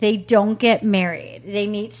 years. They don't get married. They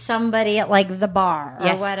meet somebody at like the bar or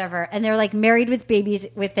Yes. whatever, and they're like married with babies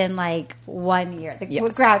within like 1 year.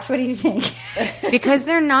 Yes. Grouch, what do you think? Because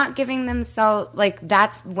they're not giving themselves like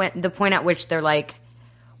that's when the point at which they're like,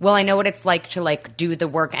 well, I know what it's like to like do the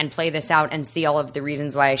work and play this out and see all of the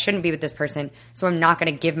reasons why I shouldn't be with this person. So I'm not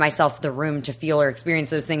going to give myself the room to feel or experience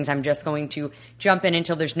those things. I'm just going to jump in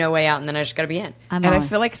until there's no way out, and then I just got to be in. And I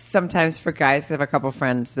feel like sometimes for guys, I have a couple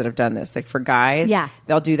friends that have done this. Like for guys, Yeah.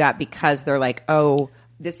 they'll do that because they're like, oh,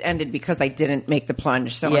 this ended because I didn't make the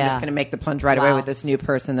plunge. So I'm Yeah. just going to make the plunge right away Wow. with this new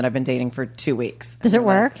person that I've been dating for 2 weeks. Does it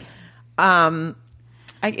work?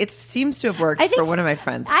 It seems to have worked I think for one of my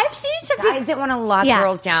friends. I've seen some Guys people. that want to lock Yeah.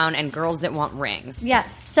 girls down and girls that want rings. Yeah.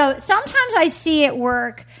 So sometimes I see it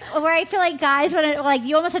work where I feel like guys want to, like,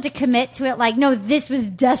 you almost have to commit to it. Like, no, this was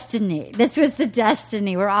destiny. This was the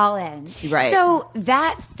destiny. We're all in. Right. So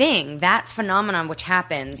that thing, that phenomenon which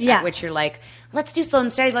happens, Yeah. at which you're like, let's do slow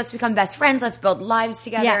and steady, let's become best friends, let's build lives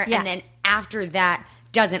together, Yeah, yeah. and then after that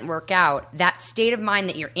doesn't work out, that state of mind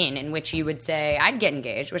that you're in which you would say, I'd get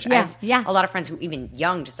engaged, which Yeah, I have a lot of friends who even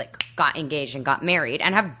young just like got engaged and got married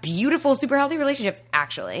and have beautiful, super healthy relationships,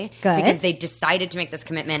 actually. Good. Because they decided to make this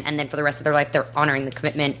commitment, and then for the rest of their life, they're honoring the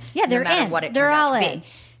commitment. Yeah, they're no matter in. what it They're turned all out to in. be.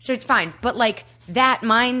 So it's fine. But like that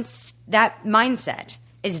mindset,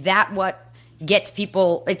 is that what gets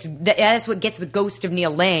people? That's what gets the ghost of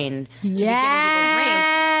Neil Lane to be giving people's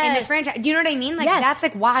rings in this franchise. Do you know what I mean? Like that's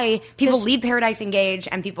like why people leave Paradise engaged,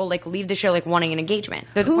 and people like leave the show like wanting an engagement.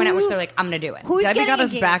 The point at which they're like, I'm going to do it. Who's Debbie getting got us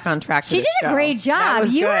engaged? back on track. She did a great job.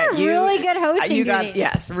 You were really good hosting. You got Judy.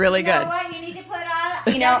 really good. You know what? You need to put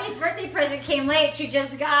on. Debbie's birthday present came late. She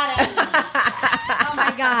just got it. Oh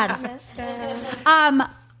my god.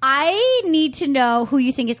 I need to know who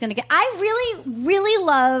you think is going to get. I really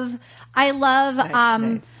love.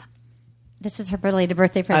 Nice. This is her belated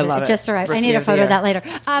birthday present. I love it it. just arrived. I Rookie need a of the photo of year. that later.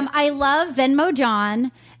 I love Venmo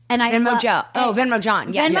John. And Venmo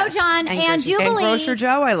John. Yes. Venmo John and Jubilee. And Grocer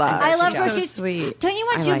Joe, I love. I love She's Grocer. so sweet. Don't you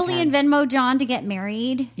want I like Jubilee him. and Venmo John to get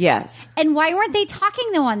married? Yes. And why weren't they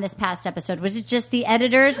talking though on this past episode? Was it just the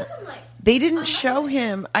editors? They didn't show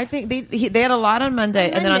him. I think they had a lot on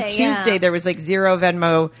Monday, and then on Monday, Tuesday yeah. there was like zero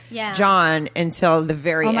Venmo Yeah. John until the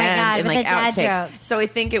very Oh my end, God, and with like the dad outtakes. jokes. So I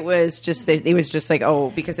think it was just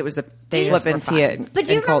like because it was the They flip just were and fine. Tia. But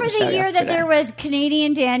do you remember the year that there was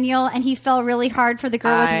Canadian Daniel and he fell really hard for the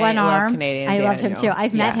girl with I one love arm? Canadian I loved him Daniel. too.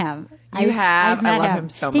 I've met Yeah. him. You have? I've met I love him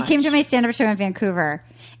so He came much. to my stand-up show in Vancouver.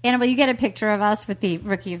 Annabelle, you get a picture of us with the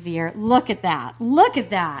Rookie of the Year. Look at that. Look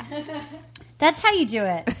at that. That's how you do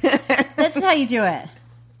it. That's how you do it.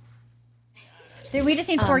 We just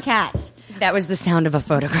need 4 cats. That was the sound of a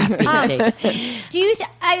photograph being taken. Do you?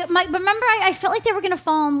 Remember, I felt like they were going to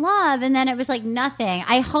fall in love, and then it was like nothing.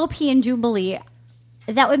 I hope he and Jubilee.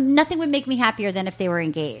 Nothing would make me happier than if they were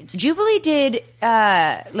engaged. Jubilee did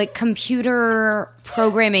like computer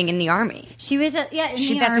programming in the army. She was, in the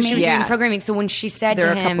That's army. what she was Yeah. doing, programming. So when she said there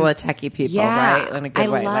to are him, a couple of techie people, Yeah, right? In a good I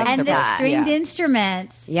way, love like And the that. stringed Yeah.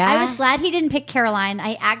 instruments. Yeah. I was glad he didn't pick Caroline.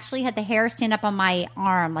 I actually had the hair stand up on my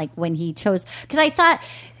arm, like when he chose, because I thought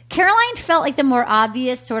Caroline felt like the more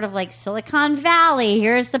obvious sort of like Silicon Valley.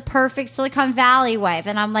 Here's the perfect Silicon Valley wife.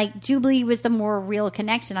 And I'm like, Jubilee was the more real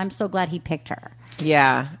connection. I'm so glad he picked her.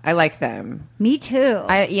 Yeah, I like them. Me too.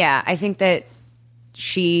 I think that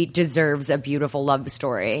she deserves a beautiful love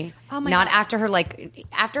story. Oh my Not God.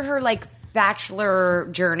 after her bachelor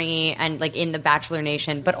journey and like in the Bachelor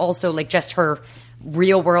Nation, but also like just her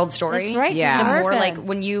real world story. That's right. Yeah. She's The more perfect. like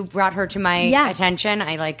when you brought her to my Yeah. attention,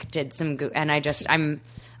 I like did some and I'm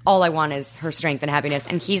all I want is her strength and happiness,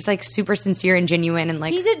 and he's like super sincere and genuine and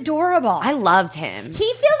like He's adorable. I loved him. He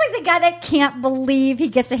feels like the guy that can't believe he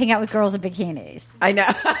gets to hang out with girls in bikinis. I know.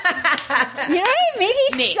 You know what I mean?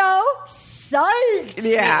 He's Me. so psyched.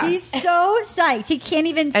 Yeah. He's so psyched. He can't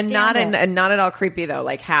even stand it. and not at all creepy though.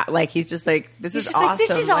 Like he's just like this is just like, awesome.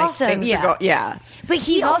 this is awesome. Things Yeah. are yeah. But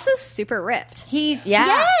he's also super ripped. He's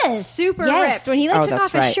Yeah. yes. Super Yes. ripped. When he Oh, took that's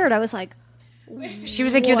off his right. shirt, I was like, She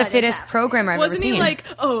was like, "You're the What is fittest happening? programmer I've Wasn't ever he seen." like,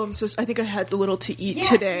 oh, I think I had a little to eat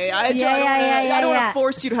today. I don't yeah, want yeah. to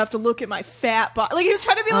force you to have to look at my fat body. Like he was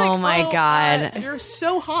trying to be like, Oh my God. you're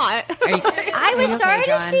so hot. Are you- I was Are you sorry okay,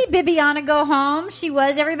 to John? see Bibiana go home. She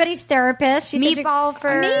was everybody's therapist. She's such a- Meatball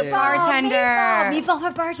for bartender. Meatball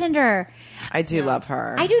for bartender. I do love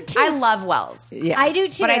her. I do too. I love Wells. Yeah. I do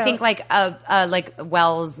too. But I think like a like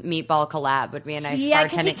Wells meatball collab would be a nice Yeah,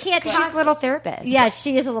 'cause bartender. he can't She's talk- a little therapist. Yeah,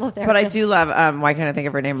 she is a little therapist. But I do love. Why can't I think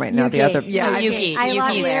of her name right now? The Yuki. other, yeah, Yuki. I love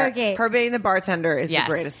Yuki's there. Yuki. her being the bartender is Yes. the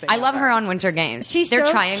greatest thing. I love ever. her on Winter Games. She's They're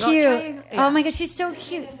so triangle. cute. Oh my god, she's so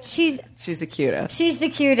cute. She's She's the cutest. the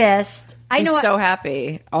cutest. I She's know. so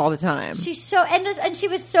happy all the time. She's so and she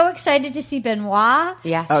was so excited to see Benoit.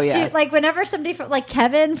 Yeah. Oh, She, yes. like whenever somebody from like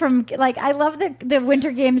Kevin from like I love the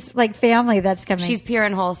Winter Games like family that's coming. She's pure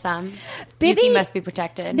and wholesome. Bibby- Yuki must be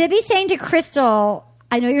protected. Bibby saying to Crystal,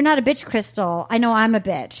 I know you're not a bitch, Crystal. I know I'm a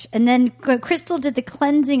bitch. And then Crystal did the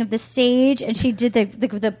cleansing of the sage, and she did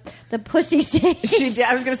the pussy sage. She did.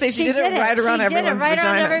 I was going to say she did it right around She did it everyone's right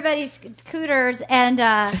around vagina. everybody's cooters, and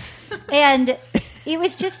it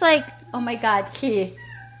was just like, oh my god, Keith,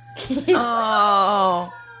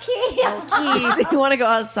 Oh, Keith, you want to go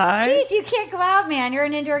outside? Keith, you can't go out, man. You're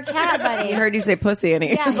an indoor cat, buddy. He heard you say pussy, and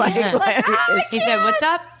he Yeah, was like, he's like, "Ah, He said, "What's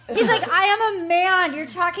up?" He's like, I am a man. You're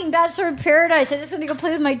talking Bachelor in Paradise. I just want to go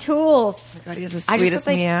play with my tools. God, he has the I just sweetest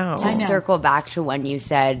would like meow. to circle back to when you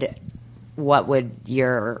said, "What would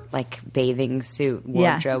your like bathing suit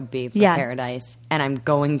Yeah. wardrobe be for Yeah. Paradise?" And I'm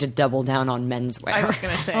going to double down on menswear. I was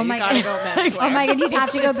gonna say, Oh my you gotta God. go menswear. Oh my god, you'd have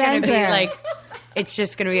It's to go just gonna be menswear. like It's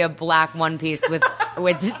just going to be a black one piece with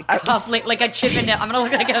cufflink, like a chip in it. I'm going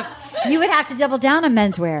to look like a... You would have to double down on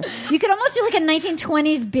menswear. You could almost do like a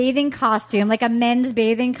 1920s bathing costume, like a men's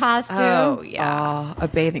bathing costume. Oh, yeah. Oh, a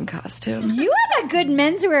bathing costume. You had a good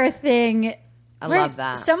menswear thing. I love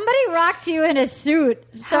that. Somebody rocked you in a suit.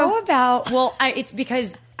 So How about... Well, it's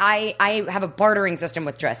because... I have a bartering system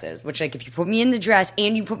with dresses, which, like, if you put me in the dress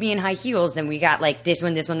and you put me in high heels, then we got, like, this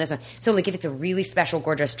one, this one, this one. So, like, if it's a really special,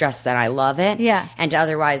 gorgeous dress, then I love it. Yeah. And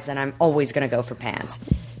otherwise, then I'm always going to go for pants.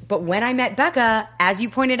 But when I met Becca, as you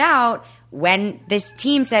pointed out, when this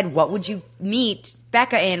team said, what would you meet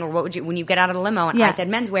Becca in, or what would you, when you get out of the limo, and I said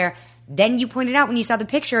menswear, then you pointed out when you saw the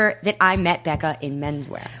picture that I met Becca in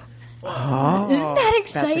menswear. Oh, isn't that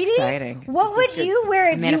exciting? That's exciting. What would you wear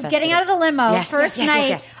if you getting out of the limo first night?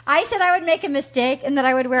 Yes. I said I would make a mistake and that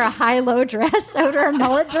I would wear a high-low dress. I would wear a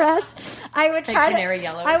mullet dress. I would try canary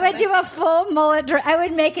yellow or I would something? do a full mullet dress. I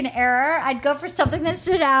would make an error. I'd go for something that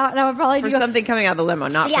stood out, and I would probably For do something coming out of the limo,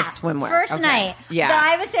 not for swimwear. First Okay. night. Yeah. That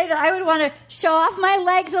I would say that I would want to show off my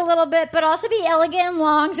legs a little bit, but also be elegant and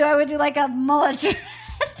long. So I would do like a mullet dress.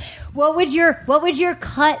 What would your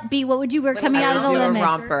cut be? What would you wear coming out of the I would do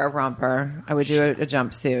limo? a romper. I would do a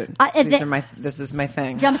jumpsuit. This is my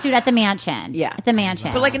thing. Jumpsuit at the mansion. Yeah. At the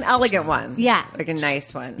mansion. But like an elegant one. Yeah. Like a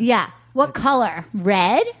nice one. Yeah. What color?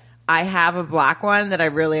 Red? I have a black one that I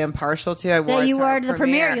really am partial to. I wore That it you to wore our to the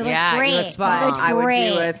premiere. You looked Yeah, you great. looked But You looked I would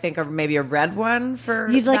great. do, I think, maybe a red one for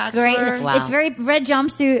You look Bachelor. great. Wow. It's very red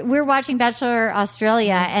jumpsuit. We were watching Bachelor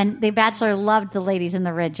Australia, and the Bachelor loved the ladies in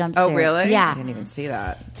the red jumpsuit. Oh, really? I Yeah. didn't even see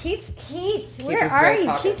that. Keith, where is are very you?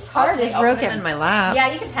 talkative. Keith's heart is I'll put broken. him in my lap.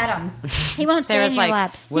 Yeah, you can pet him. He won't stay Sarah's in your like,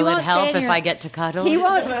 lap. will He it won't stay help in if your- I get to cuddle? He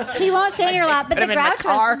won't. He won't stay in your lap. But Put the him in the Grouch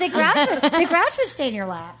car. the Grouch would stay in your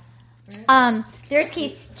lap. There's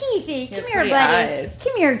Keith. Keithy, come here, pretty buddy. eyes.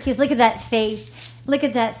 Come here, Keith. Look at that face. Look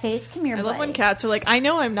at that face. Come here, I love when buddy. cats are like, I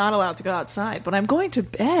know I'm not allowed to go outside, but I'm going to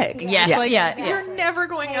beg. Yes, It's like, yeah. You're never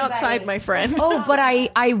going outside, buddy. my friend. Oh, but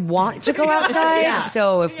I want to go outside,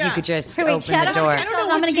 so if you Yeah. could just Here, wait, open chat the amongst door. yourselves.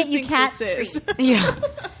 know I'm what going to get you think cat this is. treats. Yeah.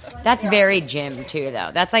 That's very Jim, too, though.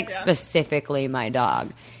 That's like specifically my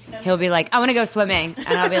dog. He'll be like, I want to go swimming. And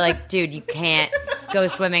I'll be like, dude, you can't go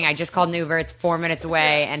swimming. I just called an Uber. It's 4 minutes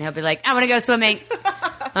away. And he'll be like, I want to go swimming.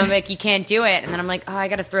 I'm like, you can't do it. And then I'm like, oh, I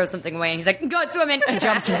got to throw something away. And he's like, go swimming. And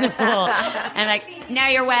jumps in the pool. And I'm like, now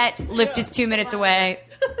you're wet. Lift is 2 minutes away.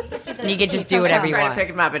 And you can just do I whatever was you trying want. to pick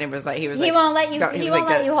him up, and he won't let you. He won't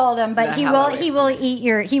let you hold him, but he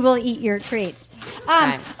will eat your treats.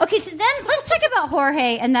 Okay. Okay, so then let's talk about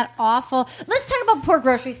Jorge and that awful. Let's talk about poor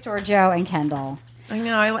grocery store Joe and Kendall. I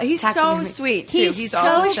know. He's so Taxidermy. sweet too. He's so-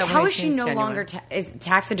 always someone How who is she seems no genuine. longer is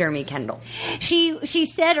taxidermy Kendall? She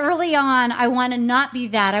said early on, I want to not be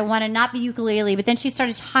that. I want to not be ukulele. But then she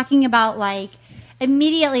started talking about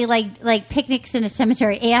immediately like picnics in a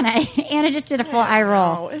cemetery. Anna just did a full eye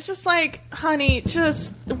roll. No, it's just like, honey,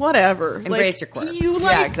 just whatever. Embrace like, your quirk. You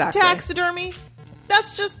like exactly. taxidermy?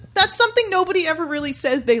 That's something nobody ever really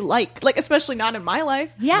says they like. Like, especially not in my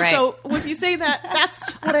life. Yeah. Right. So if you say that, that's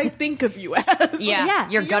what I think of you as. Yeah, Yeah.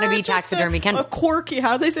 you're gonna be just taxidermy a Kendall. quirky.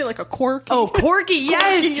 How do they say, like a quirky? Oh, Corky,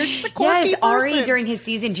 yes. You're just a quirky yes, Ari person. during his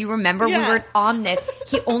season. Do you remember we Yeah. were on this?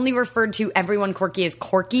 He only referred to everyone quirky as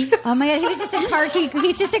Corky. Oh my god, he's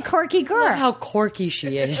just a quirky girl. How quirky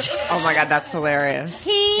she is. Oh my god, that's hilarious.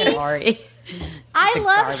 Ari.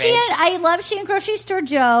 I love she and grocery store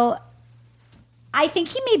Joe. I think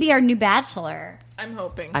he may be our new bachelor. I'm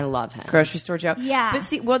hoping. I love him. Grocery store Joe. Yeah. But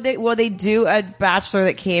see, will they do a bachelor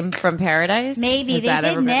that came from Paradise? Maybe Has they that did.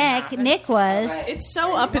 ever been Nick. happened? Nick was. It's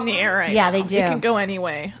so up in the air right Yeah, now. they do. It can go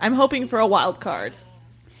anyway. I'm hoping for a wild card.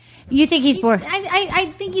 You think he's bored?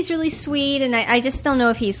 I think he's really sweet, and I just don't know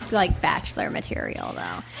if he's like bachelor material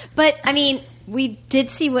though. But I mean, we did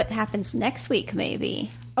see what happens next week, maybe.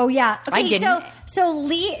 Oh yeah. Okay, I didn't. So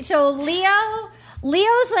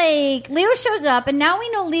Leo shows up, and now we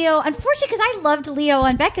know Leo. Unfortunately, because I loved Leo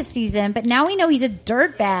on Becca's season, but now we know he's a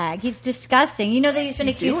dirtbag. He's disgusting. You know that he's been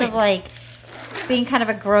accused of being kind of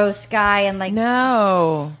a gross guy and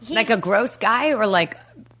No. Like a gross guy or like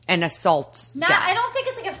an assault No, guy? I don't think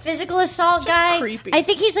it's like a physical assault guy. creepy. I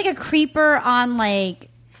think he's like a creeper on like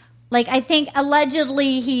I think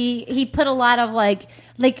allegedly he put a lot of like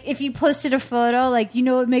if you posted a photo, like, you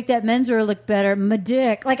know what would make that menswear look better? My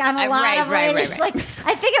dick. Like on a lot Right, of right, ladies. right. Like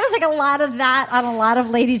I think it was like a lot of that on a lot of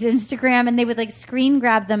ladies' Instagram, and they would like screen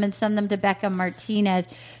grab them and send them to Becca Martinez.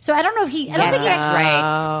 So I don't know if I don't think he actually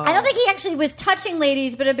right. I don't think he actually was touching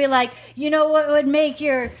ladies, but it'd be like, you know what would make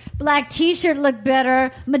your black T-shirt look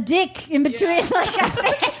better? My dick in between. Like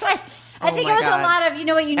I I think it was a lot of, you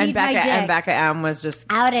know what, you need my dick. And Becca M was just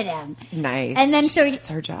outed him. Nice. And then so it's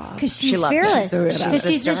her job. Because she's loves fearless. it. Because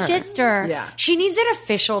she's the shitster. Yeah. She needs an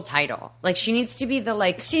official title. Like, she needs to be the,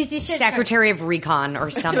 like, She's the shitster. Secretary of Recon or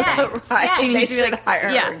something. Yeah. Right. She needs They to be should like, hire her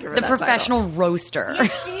and give her the that professional roaster. Yeah,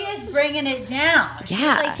 she is bringing it down. She's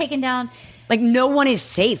Yeah. like taking down. Like, no one is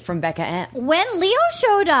safe from Becca M. When Leo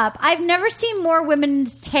showed up, I've never seen more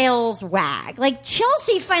women's tails wag. Like,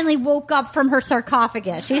 Chelsea finally woke up from her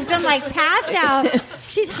sarcophagus. She's been, like, passed out.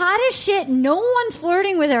 She's hot as shit. No one's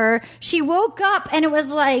flirting with her. She woke up, and it was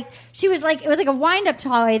like a wind-up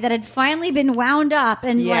toy that had finally been wound up.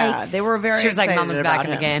 And, they were very She was like, excited Mama's back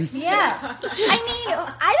about in the him. game. yeah.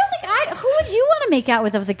 I mean, who would you want to make out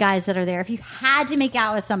with of the guys that are there? If you had to make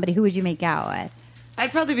out with somebody, who would you make out with?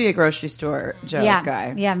 I'd probably be a grocery store Joe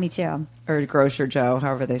guy. Yeah, me too. Or Grocer Joe,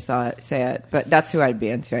 however they say it. But that's who I'd be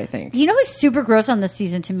into, I think. You know who's super gross on this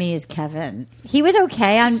season to me is Kevin. He was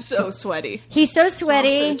okay on. So sweaty. He's so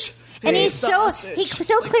sweaty. Sausage. And Hey, he so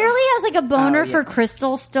clearly has like a boner for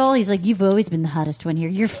Crystal still. He's like, you've always been the hottest one here.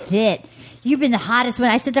 You're fit. You've been the hottest one.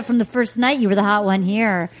 I said that from the first night. You were the hot one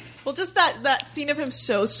here. Well, just that scene of him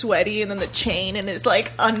so sweaty, and then the chain and his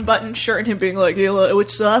like unbuttoned shirt, and him being like, hey,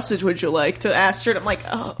 "Which sausage would you like?" to Astrid. I'm like,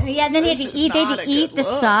 oh, Yeah, and then he had to eat. They had to eat the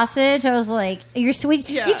sausage. I was like, "You're sweet.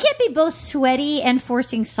 Yeah. You can't be both sweaty and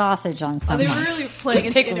forcing sausage on They someone." were really playing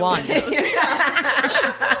into Pick one.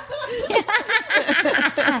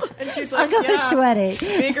 And she's I'll like, go with sweaty.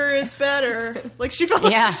 bigger is better. Like she felt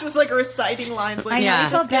like Yeah. she's just like reciting lines. Like, I know, Yeah. I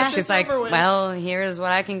felt bad. She's like, well, here's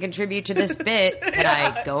what I can contribute to this bit. Can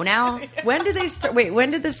I go now? When did they start? Wait,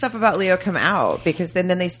 when did this stuff about Leo come out? Because then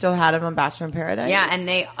they still had him on Bachelor in Paradise? Yeah, and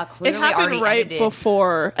they it clearly happened already right edited.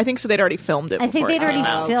 before. I think so. They'd already filmed it. I think before they'd it already came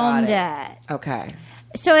out. filmed got it. Okay.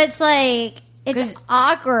 So it's like it's 'Cause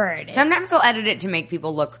awkward. Sometimes they'll edit it to make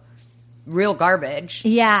people look real garbage.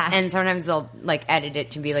 Yeah. And sometimes they'll like edit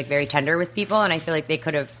it to be like very tender with people, and I feel like they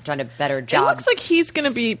could have done a better It job. looks like he's going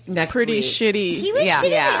to be Next pretty week. shitty. He was Yeah.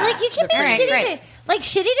 shitty. Yeah. Like you can be Great, shitty. great. Like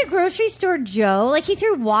shitty to grocery store Joe. Like he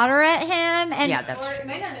threw water at him, and Yeah, that's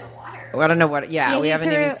true. Well, I don't know what. Yeah, Yeah, we he haven't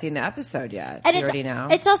threw- even seen the episode yet. and You already know.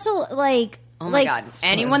 It's also like Oh my like, god!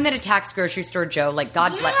 Anyone that attacks grocery store Joe, like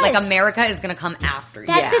God, Yes. like America is gonna come after you.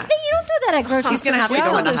 That's Yeah. the thing. You don't throw that at grocery He's store gonna have to Joe. go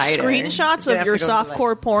Till into the hiding. screenshots He's gonna of have your to go into,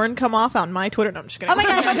 softcore porn come off on my Twitter. No, I'm just kidding. Oh my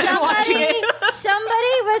god! I'm just watching it.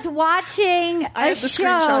 Somebody was watching I a have the show.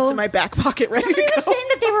 screenshots in my back pocket ready Somebody to was go. saying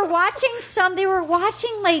that they were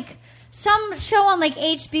watching like some show on like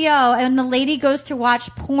HBO, and the lady goes to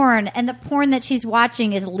watch porn, and the porn that she's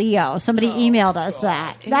watching is Leo. Somebody emailed us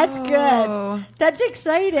that. That's good. That's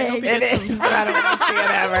exciting. it is, but I don't want to see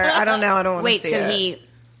it ever. I don't know. I don't want Wait, to see so it. he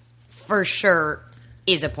for sure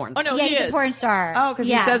is a porn Oh star. no, Yeah, he he's is a porn star. Oh, because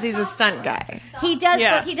Yeah. he says he's a stunt guy. He does.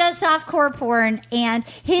 Yeah. He does softcore porn, and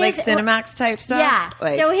his Like Cinemax type stuff? Yeah.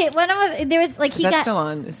 Like, So one of there was like he that's got still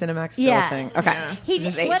on. Is Cinemax still Yeah. a thing? Okay. he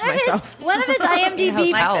just one aged of myself. his IMDb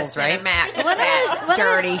Hotels, right? Cinemax. One of his-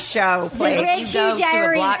 dirty show. his Please. Red You Shoe go to a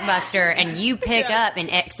Diaries. Blockbuster and you pick up an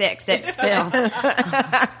XXX film.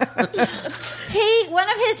 One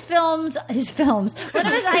of his films, one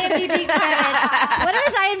of his IMDb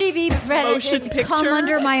credits Motion is picture? "Come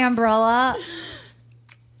Under My Umbrella,"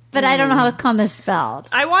 but I don't know how "come" is spelled.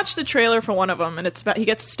 I watched the trailer for one of them, and it's about he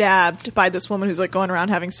gets stabbed by this woman who's like going around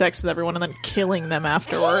having sex with everyone and then killing them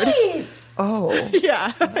afterward. Oh.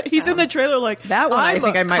 Yeah, he's in the trailer like That one I I'm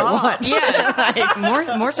think a I might cop. watch.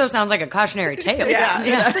 Yeah, more so sounds like a cautionary tale. Yeah,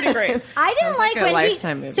 it's pretty great. I didn't Sounds like a when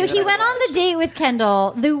Lifetime he. movie So that he I went on the date with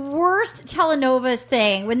Kendall. The worst telenovelas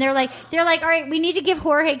thing when they're like, all right, we need to give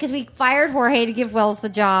Jorge because we fired Jorge to give Wells the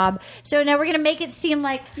job. So now we're gonna make it seem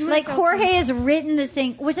like Jorge has written this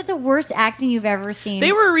thing. Was it the worst acting you've ever seen?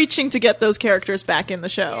 They were reaching to get those characters back in the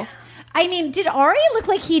show. I mean, did Ari look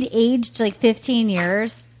like he'd aged like 15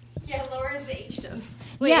 years? Yeah, Lauren's aged him.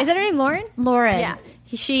 Wait, Yeah. is that her name, Lauren? Lauren. Yeah.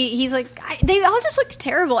 He's like, they all just looked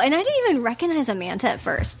terrible, and I didn't even recognize Amanda at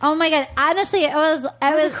first. Oh my god! Honestly, I was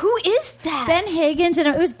like, who is that? Ben Higgins, and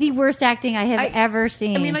it was the worst acting I have ever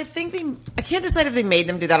seen. I mean, I think I can't decide if they made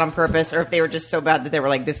them do that on purpose or if they were just so bad that they were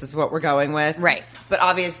like, this is what we're going with. Right. But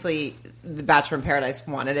obviously, The Bachelor in Paradise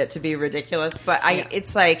wanted it to be ridiculous. But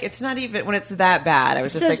it's like, it's not even, when it's that bad, I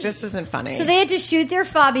was just So- like, this isn't funny. So they had to shoot their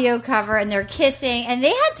Fabio cover, and they're kissing, and they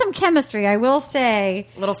had some chemistry. I will say,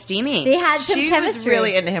 A little steamy. they had some she chemistry. was really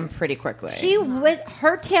into him pretty quickly.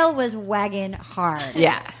 Her tail was wagging hard.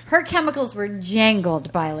 Yeah. her chemicals were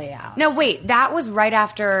jangled by Leo. No, wait, that was right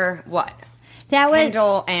after what? That was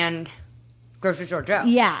Kendall and Grocery Store Joe.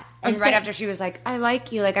 yeah. And right after she was like, I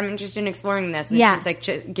like you, like, I'm interested in exploring this. And Yeah. she was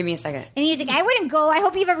like, give me a second. And he's like, I wouldn't go. I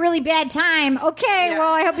hope you have a really bad time. Okay,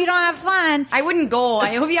 well, I hope you don't have fun. I wouldn't go.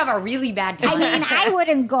 I hope you have a really bad time. I mean, I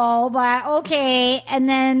wouldn't go, but okay. And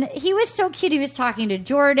then he was so cute. He was talking to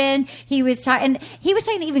Jordan. He was talking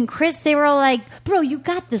to even Chris. They were all like, bro, you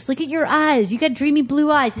got this. Look at your eyes. You got dreamy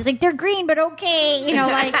blue eyes. He's like, they're green, but okay. You know,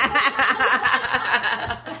 like.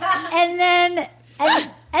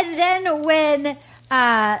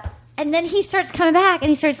 And then he starts coming back and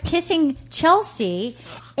he starts kissing Chelsea.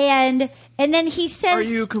 And then he says, Are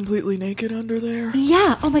you completely naked under there?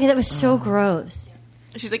 yeah. Oh my God, that was so gross.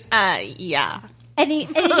 She's like, yeah. And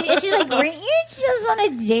she's like, weren't you just on a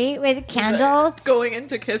date with Kendall? Going in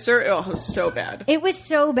to kiss her. Oh, it was so bad. It was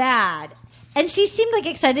so bad. And she seemed like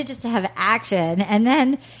excited just to have action. And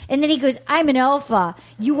then he goes, I'm an alpha.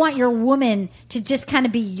 You want your woman to just kind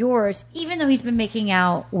of be yours, even though he's been making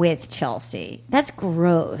out with Chelsea. That's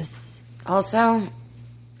gross. Also,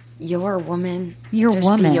 your woman. Your just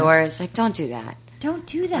woman. be yours. Like, don't do that. Don't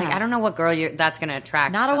do that. Like, I don't know what girl that's going to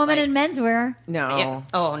attract. Not a but, woman like, in menswear. No. Yeah.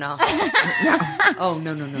 Oh, no. Oh,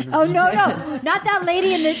 no. Oh, no. Not that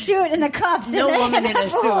lady in the suit and the cuffs. No and woman in a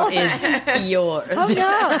pool. suit is yours. Oh,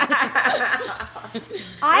 no.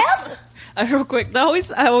 Real quick, that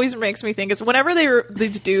always makes me think is whenever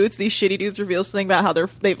these shitty dudes reveal something about how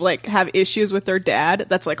they've like have issues with their dad,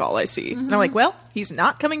 that's like all I see. And I'm like, well, he's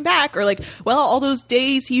not coming back, or like, well, all those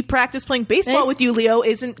days he practiced playing baseball with you, Leo,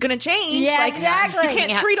 isn't gonna change. Yeah, like, exactly. You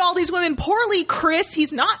can't treat all these women poorly, Chris.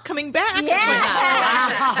 He's not coming back. Yeah.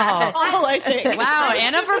 That's all I think. Wow,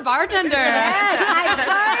 Anna for bartender. Yes, I'm sorry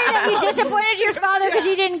that you disappointed your father because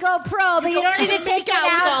you didn't go pro, but you don't need to take it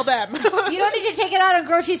with all out. them. You don't need to take it out on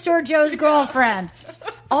Grocery Store Joe's girlfriend.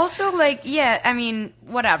 Also, like, yeah, I mean,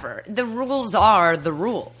 whatever. The rules are the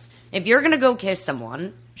rules. If you're gonna go kiss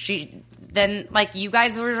someone, then like you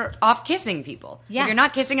guys are off kissing people. Yeah. If you're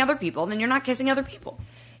not kissing other people, then you're not kissing other people.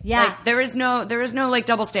 Yeah. Like, there is no like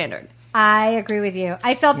double standard. I agree with you.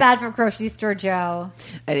 I felt bad for Grocery Store Joe.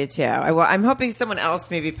 I did too. I'm hoping someone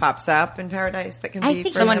else maybe pops up in Paradise that can I be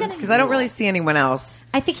think for him, he's because I don't really see anyone else.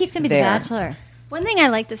 I think he's going to be There. the Bachelor. One thing I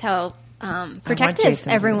liked is how protective Jason to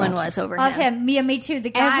be everyone the was over Of him. him. Me too. The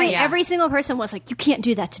guy. Every single person was like, you can't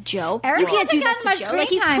do that to Joe. Eric You can't hasn't do that gotten to much Joe. screen Like,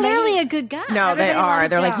 he's time, but clearly he- a good guy. No, they Everybody are. loves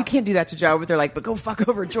They're Joe. like, you can't do that to Joe, but they're like, but go fuck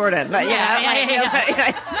over Jordan. Like,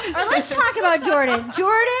 Or let's talk about Jordan.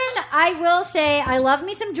 Jordan, I will say, I love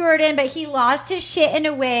me some Jordan, but he lost his shit in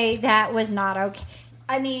a way that was not okay.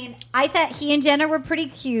 I mean, I thought he and Jenna were pretty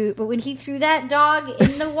cute, but when he threw that dog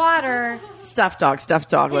in the water, Stuffed dog.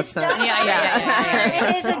 Let's not.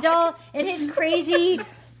 and his adult, and his crazy,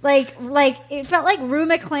 like it felt like Rue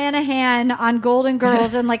McClanahan on Golden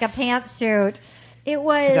Girls in like a pantsuit. It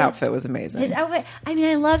was His outfit was amazing. His outfit. I mean,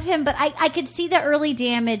 I love him, but I could see the early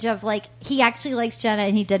damage of like he actually likes Jenna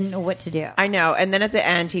and he didn't know what to do. I know. And then at the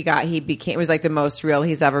end, it was like the most real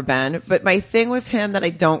he's ever been. But my thing with him that I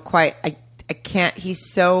don't quite, I can't,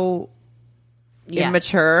 he's so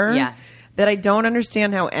immature. Yeah. That I don't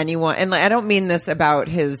understand how anyone, and like, I don't mean this about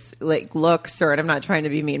his like looks, or and I'm not trying to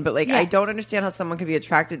be mean, but like I don't understand how someone could be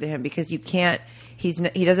attracted to him, because you can't. He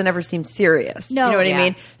doesn't ever seem serious. No. You know what Yeah. I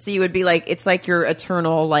mean? So you would be like, it's like your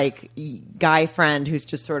eternal like guy friend who's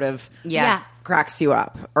just sort of Yeah. cracks you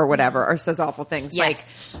up or whatever, or says awful things.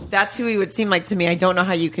 Yes. Like that's who he would seem like to me. I don't know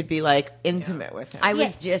how you could be like intimate with him. I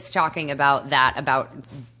was just talking about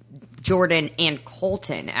Jordan and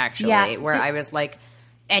Colton, actually, Yeah. where I was like,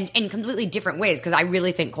 and in completely different ways, because I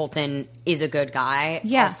really think Colton is a good guy.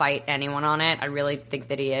 Yeah. I'll fight anyone on it. I really think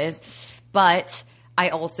that he is. But I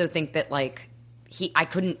also think that, like, I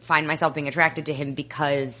couldn't find myself being attracted to him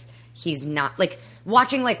because he's not, like,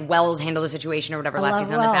 watching, like, Wells handle the situation or whatever I last love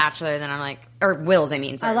season on The Wells. Bachelor, then I'm like, or Wills, I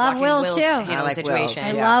mean. Sorry, I love watching Wills, too. handle I like the Wills.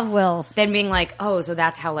 situation. I Yeah. love Wills. Then being like, oh, so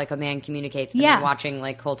that's how like a man communicates. And Yeah. then watching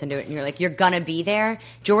like Colton do it, and you're like, you're gonna be there.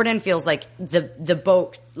 Jordan feels like the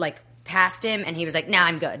boat like passed him, and he was like, nah,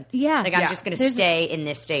 I'm good. Yeah. like I'm Yeah. just gonna There's- stay in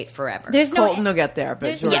this state forever. There's no. Colton will get there, but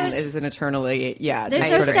there's- Jordan yes. is an eternally There's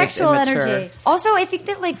sort no of sexual immature. energy. Also, I think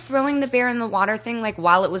that like throwing the bear in the water thing, like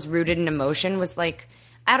while it was rooted in emotion, was like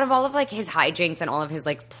out of all of like his hijinks and all of his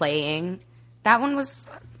like playing, that one was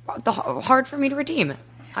hard for me to redeem.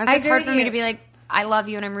 I It's agree hard with for me you. to be like, I love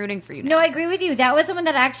you and I'm rooting for you now. No, I agree with you. That was the one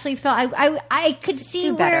that actually felt. I could see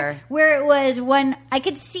Do better. where it was one. I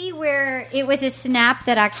could see where it was a snap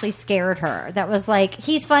that actually scared her. That was like,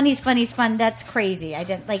 he's fun. That's crazy. I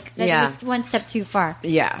didn't like. That Yeah. was one step too far.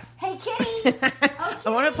 Yeah. Hey, Kitty. I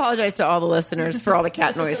want to apologize to all the listeners for all the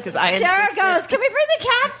cat noise, because I Sarah insisted. goes, can we bring the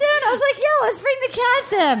cats in? I was like, yeah, let's bring the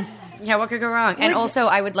cats in. Yeah, what could go wrong? And also,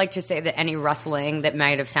 I would like to say that any rustling that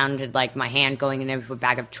might have sounded like my hand going into a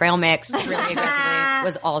bag of trail mix really aggressively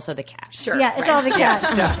was also the cat. Sure. Yeah, it's all the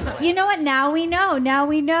cats. You know what? Now we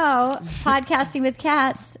know. Podcasting with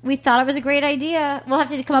cats. We thought it was a great idea. We'll have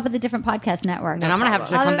to come up with a different podcast network. And I'm going to have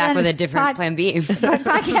to come back with a different plan B.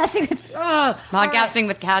 Podcasting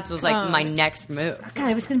with cats was like my next move. God,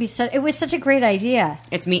 it was going to be it was such a great idea.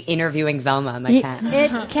 It's me interviewing Velma, my cat.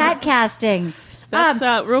 It's cat casting. That's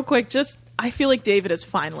real quick. Just I feel like David has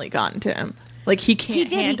finally gotten to him. Like he can't He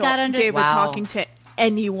did. He handle got under- David Wow. talking to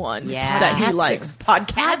anyone Yeah. that he likes.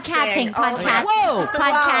 Podcasting. Whoa.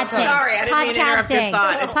 Podcasting. Sorry, I didn't mean to interrupt your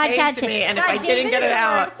thought. It came to me, and if I didn't get it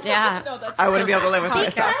out, Yeah. I wouldn't be able to live with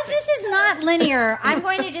Because myself. this is not linear, I'm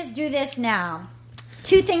going to just do this now.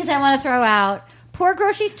 2 things I want to throw out. Poor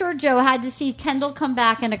grocery store Joe had to see Kendall come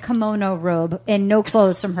back in a kimono robe and no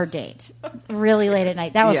clothes from her date. Really late at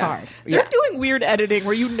night. That was hard. They're doing weird editing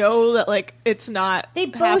where you know that like it's not. They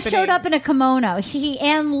both happening. showed up in a kimono. He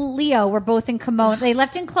and Leo were both in kimono. They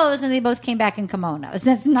left in clothes and they both came back in kimonos.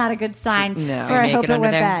 That's not a good sign No. for Are I you hope naked it under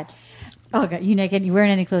went there? bad. Oh, God, you naked? You wearing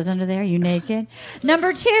any clothes under there? You naked?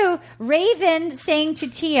 Number 2, Raven saying to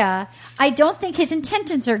Tia, I don't think his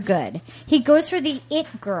intentions are good. He goes for the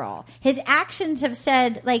it girl. His actions have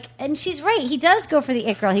said, like, and she's right. He does go for the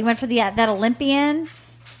it girl. He went for that Olympian.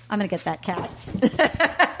 I'm going to get that cat.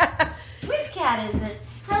 Which cat is this?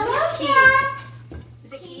 Hello, cat.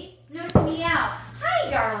 Is it Keith? No, it's Meow. Hi,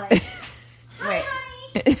 darling. Wait.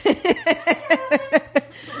 Honey.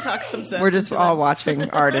 Talk some sense. We're just into all them. watching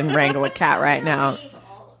Arden wrangle a cat right now.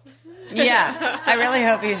 Yeah. I really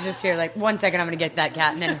hope he's just here. Like, 1 second, I'm going to get that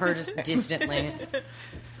cat, and then her just distantly.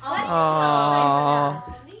 Aww.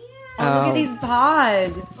 Oh, look at these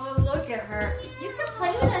paws. Oh, look at her. You can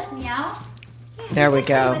play with us, Meow. There we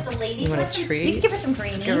go. With the ladies. You want a Have some- treat? You can give her some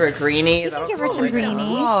greenies. Give her a greenie. You can give her some greenies.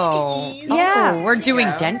 Oh. Yeah. Oh, we're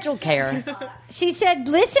doing dental care. She said,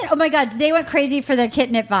 listen. Oh, my God. They went crazy for the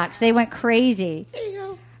Kitnip box. They went crazy. There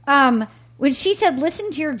you go. When she said, listen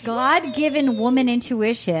to your God-given woman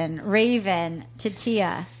intuition, Raven, to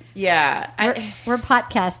Tia. Yeah. We're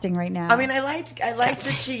podcasting right now. I mean, I liked that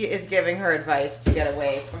she is giving her advice to get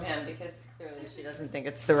away from him because clearly she doesn't think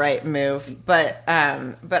it's the right move. But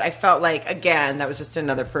I felt like, again, that was just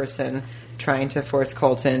another person trying to force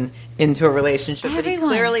Colton into a relationship that he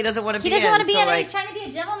clearly doesn't want to be in. He doesn't want to be So, in it. like, He's trying to be a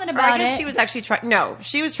gentleman or about I guess it. she was actually trying. No,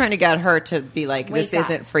 she was trying to get her to be like, "This Wake up.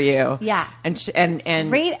 isn't for you." Yeah. and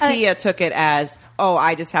Tia took it as, "Oh,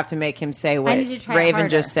 I just have to make him say what need to try Raven harder."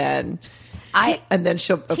 just said." And then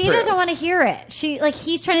she'll. Tia approve. doesn't want to hear it.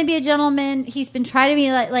 He's trying to be a gentleman. He's been trying to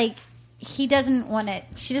be like he doesn't want it.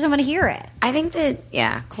 She doesn't want to hear it. I think that,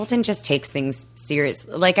 yeah, Colton just takes things serious.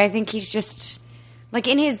 Like, I think he's just, like,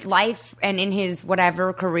 in his life and in his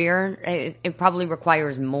whatever career, it probably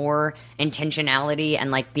requires more intentionality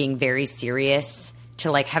and, like, being very serious to,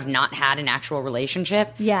 like, have not had an actual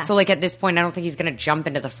relationship. Yeah. So, like, at this point, I don't think he's going to jump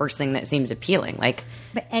into the first thing that seems appealing. Like,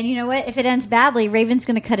 And you know what? If it ends badly, Raven's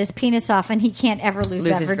going to cut his penis off, and he can't ever lose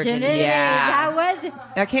Lose that his virginity. virginity. Yeah.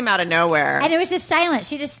 That came out of nowhere. And it was just silent.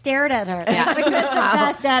 She just stared at her, Yeah. which was the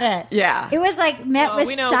best edit. Yeah. It was like met with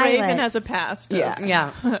We know silence. Raven has a past. Of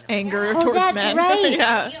Yeah. anger Oh, towards that's men. right.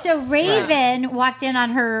 Yeah. So Raven walked in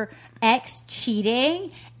on her ex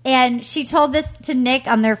cheating, and she told this to Nick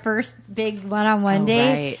on their first big one-on-one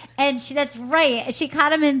date. right. And that's right. She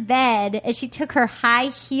caught him in bed, and she took her high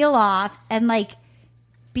heel off and like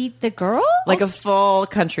beat the girl. like a full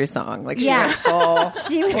country song. Like she Yeah. went full.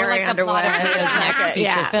 She was- or like the plot of Leo's next feature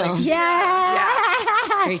Yeah. film. yeah.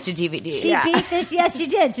 Straight to DVD. She beat this. Yes, she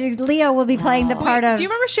did. Leo will be playing the part of. Do you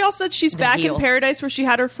remember she also said she's back heel. in paradise where she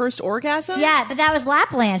had her first orgasm? Yeah, but that was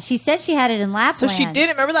Lapland. She said she had it in Lapland. So she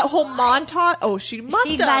didn't. Remember that whole montage? Oh, she must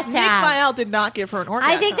She have. must Nick have. Viall did not give her an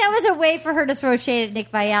orgasm. I think that was a way for her to throw shade at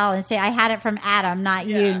Nick Viall and say, I had it from Adam, not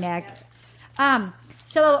you, Yeah. Nick.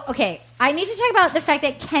 So, okay, I need to talk about the fact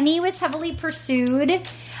that Kenny was heavily pursued.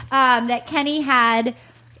 That Kenny had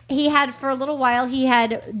for a little while, he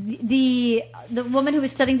had the woman who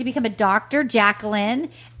was studying to become a doctor, Jacqueline,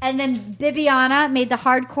 and then Bibiana made the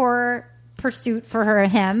hardcore pursuit for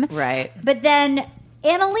him. Right. But then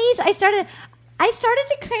Annalise, I started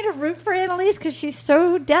to kind of root for Annalise because she's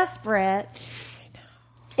so desperate.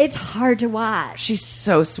 It's hard to watch. She's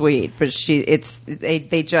so sweet, but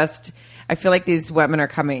they just. I feel like these women are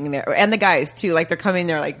coming there, and the guys too. Like they're coming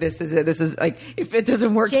there, like this is it. This is like if it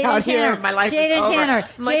doesn't work Jaden out Tanner. here, my life Jaden is over. Tanner.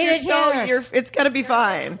 I'm like, Jaden Tanner. it's gonna be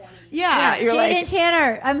fine. Yeah, you're Jaden like,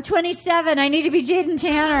 Tanner. I'm 27. I need to be Jaden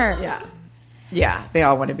Tanner. yeah. They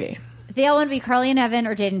all want to be. They all want to be Carly and Evan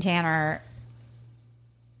or Jaden Tanner.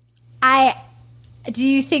 Do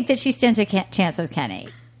you think that she stands a chance with Kenny?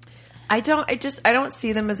 I don't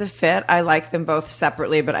see them as a fit. I like them both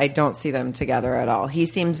separately, but I don't see them together at all. He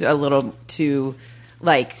seems a little too,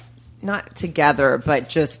 like, not together, but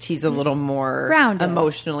just he's a little more grounded,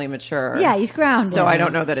 emotionally mature. Yeah, he's grounded. So I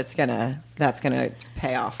don't know that that's gonna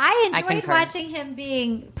pay off. I enjoyed watching him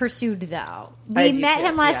being pursued, though. I We do met too,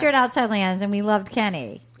 him last yeah. year at Outside Lands, and we loved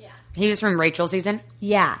Kenny. He was from Rachel's season.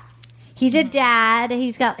 Yeah. He's a dad.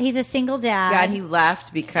 He's a single dad. Yeah, and he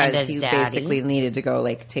left because And he his daddy. basically needed to go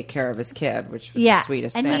like take care of his kid, which was Yeah. the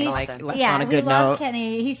sweetest And thing. he's- Like left yeah, on a we good love note.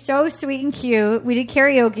 Kenny. He's so sweet and cute. We did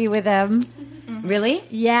karaoke with him. Really?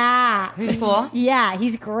 Yeah. Who's cool? Yeah,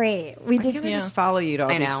 he's great. We Why did. can't I just follow you to all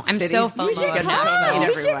I these know. I'm cities? so You FOMO should get to about know it. meet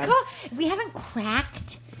You should everyone. call. We haven't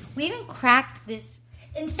cracked this.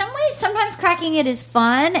 In some ways, sometimes cracking it is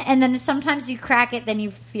fun, and then sometimes you crack it, then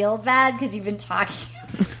you feel bad because you've been talking.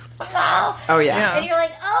 Oh yeah. And you're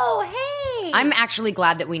like, oh, hey. I'm actually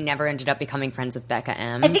glad that we never ended up becoming friends with Becca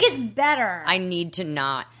M. I think it's better. I need to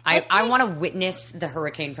not. I I think- want to witness the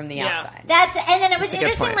hurricane from the outside. And then it was That's a good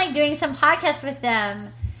interesting, point. like doing some podcasts with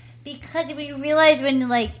them because when you realize when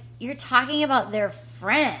like you're talking about their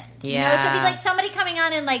friends, you know, so it'd be Yeah. like somebody coming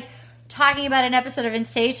on and like talking about an episode of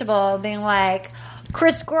Insatiable, being like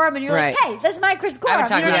Chris Gorham, and you're Right. like, hey, this is my Chris I Gorham. would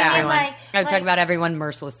talk You know about what I mean? everyone. Like, I would talk about everyone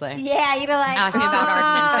mercilessly. yeah, you'd be like, Ask me about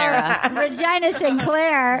Arden and Sarah, Regina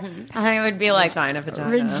Sinclair, I would be like, Vagina.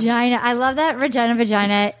 Regina. I love that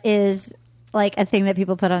Vagina is like a thing that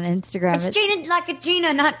people put on Instagram. it's Gina like a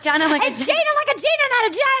Gina, not Jana like It's a Gina like a Gina, not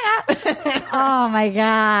a Gina. Oh my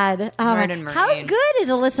god! Oh, Bird and how Marine. good is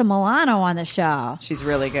Alyssa Milano on the show? She's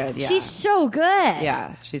really good. Yeah. She's so good.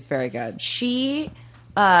 yeah, she's very good. she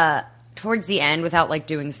towards the end, without like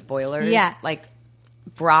doing spoilers, Yeah. like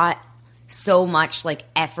brought so much like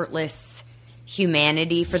effortless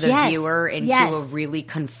humanity for the Yes. viewer into Yes. a really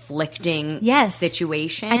conflicting Yes.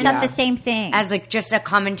 situation. I thought the same thing. as like just a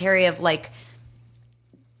commentary of like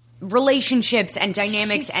relationships and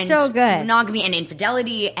dynamics She's and so good. monogamy and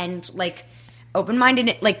infidelity and like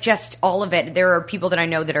open-minded, like just all of it. There are people that I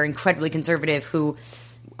know that are incredibly conservative who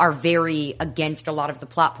are very against a lot of the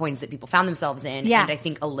plot points that people found themselves in. Yeah. And I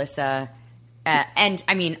think Alyssa and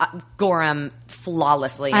I mean Gorham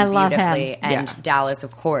flawlessly I and love beautifully him. and Yeah. Dallas,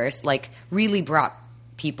 of course, like really brought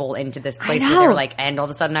people into this I place where know. they're like, and all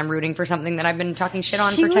of a sudden I'm rooting for something that I've been talking shit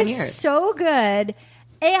on She for 10 was years. so good,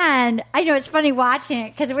 and I know it's funny watching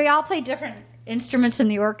it because we all play different instruments in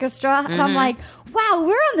the orchestra, and I'm like, wow,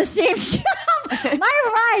 we're on the same job.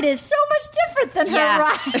 My ride is so much different than Yeah. her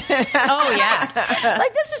ride. Oh yeah.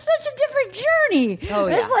 Like this is such a different journey. Oh,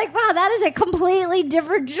 It's yeah. like, wow, that is a completely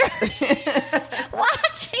different journey.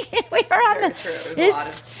 Watching it, we were on the.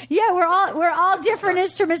 It's, yeah, we're all different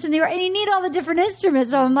instruments in the, and you need all the different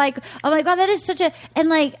instruments. So I'm like, wow, that is such a, and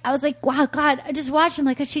like I was like, wow, God, I just watched him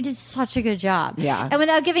like she did such a good job. Yeah. And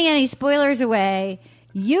without giving any spoilers away,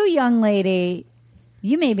 you young lady,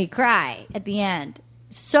 you made me cry at the end.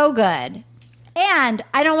 So good. And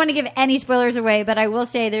I don't want to give any spoilers away, but I will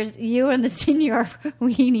say there's you in the senior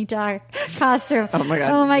weenie dog costume. Oh my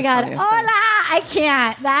God. Oh my The God! funniest Hola! thing. I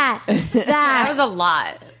can't. That was a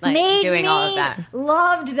lot. Like made doing me all of that.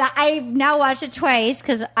 loved that. I've now watched it twice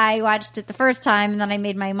because I watched it the first time and then I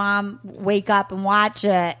made my mom wake up and watch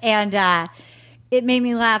it, and it made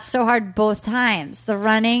me laugh so hard both times. The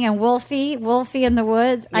running and Wolfie in the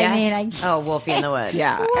woods. Yes. Wolfie in the Woods.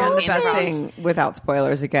 Yeah, and the Wolfie in best the thing, without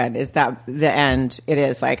spoilers again, is that the end. It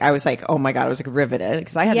is like I was like, oh my God, I was like riveted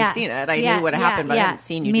because I hadn't seen it. I knew what happened, but I hadn't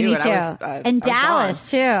seen you Me do it. too. I was, And I was Dallas, gone.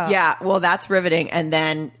 too. Yeah, well, that's riveting, and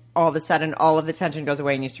then all of a sudden, all of the tension goes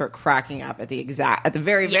away, and you start cracking up at the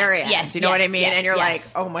very, very end. yes, you know what I mean? yes, And you're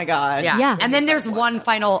yes. like, oh my God, Yeah. Yeah. And then there's one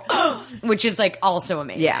final, which is like also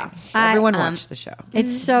amazing. yeah. So everyone um, watch the show.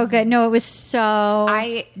 It's so good. No, it was so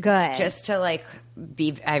good. Just to like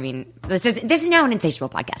be, I mean, this is now an Insatiable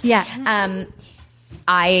podcast. Yeah.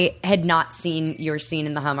 I had not seen your scene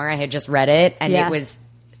in the Hummer. I had just read it, and Yeah. it was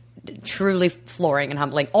truly flooring and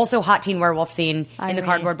humbling. Also, hot teen werewolf scene in the Irene.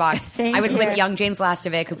 cardboard box. Thank I was you. with young James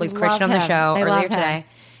Lastovic, who plays Love Christian on the him. show I love earlier him. today,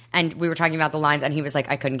 and we were talking about the lines, and he was like,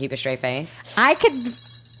 "I couldn't keep a straight face." I could.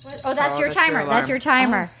 Oh, that's your that's timer. your That's alarm. your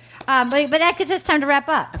timer. But that gives us time to wrap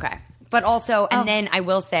up. Okay. But also, Oh. and then I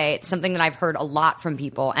will say something that I've heard a lot from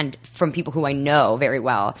people and from people who I know very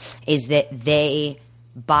well is that they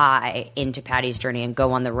buy into Patty's journey and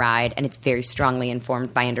go on the ride, and it's very strongly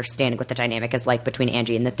informed by understanding what the dynamic is like between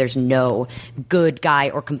Angie, and that there's no good guy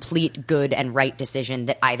or complete good and right decision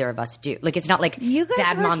that either of us do. Like, it's not like You guys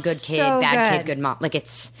bad were mom, good kid, so bad good. kid, good mom. Like,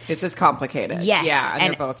 it's just complicated. Yes, Yeah, and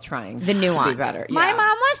and they're both trying the nuance. to be better. My Yeah.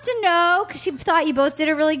 mom wants to know because she thought you both did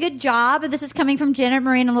a really good job. And this is coming from Janet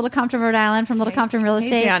Marine in Little Compton, Rhode Island, from Little Compton Real Hey,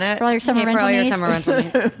 Estate. Janet. For all your summer Hey, for rental all your needs. summer rental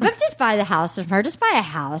needs. But just buy the house from her. Just buy a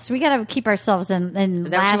house. We got to keep ourselves in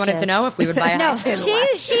Is that what you wanted to know? If we would buy a No, house? she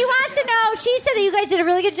wants to know. She said that you guys did a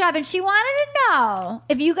really good job, and she wanted to know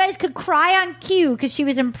if you guys could cry on cue because she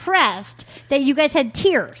was impressed that you guys had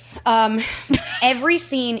tears. Every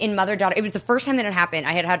scene in Mother Daughter, it was the first time that it happened.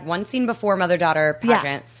 I had one scene before Mother Daughter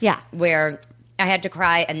pageant, Yeah. where I had to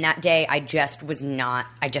cry, and that day I just was not.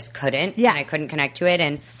 I just couldn't, Yeah. and I couldn't connect to it,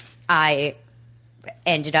 and I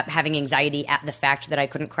ended up having anxiety at the fact that I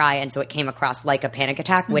couldn't cry, and so it came across like a panic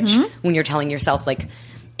attack. Which, when you're telling yourself like,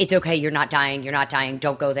 it's okay, you're not dying,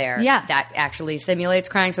 don't go there. Yeah. That actually simulates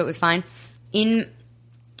crying, so it was fine. In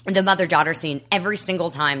the mother-daughter scene, every single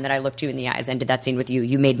time that I looked you in the eyes and did that scene with you,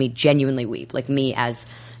 you made me genuinely weep, like me as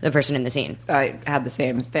the person in the scene. I had the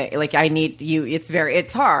same thing. Like, I need you.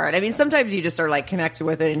 It's hard. I mean, sometimes you just are like connected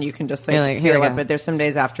with it and you can just like You're like, here feel we it. go. But there's some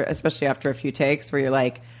days after, especially after a few takes, where you're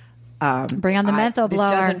like, Bring on the menthol blower.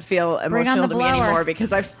 This doesn't feel Bring on emotional the to me blower. anymore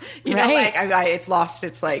because I've, you know, Right. like it's lost.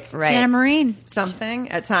 It's like Right. Jana Marine. something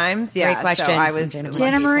at times. Yeah. Great question So I from was Jana lucky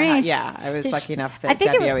Jana to Marine. yeah, I was There's- lucky enough I that think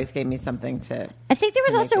there Debby were- always gave me something to. I think there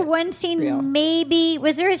was to also make it one scene, real. maybe.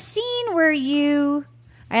 Was there a scene where you.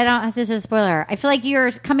 I don't. This is a spoiler. I feel like you're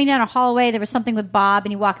coming down a hallway. There was something with Bob,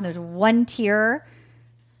 and you walk, and there's one tear.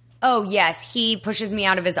 Oh, yes. He pushes me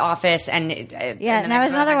out of his office, and Yeah, and that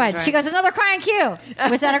was another one. She goes, another cry on cue.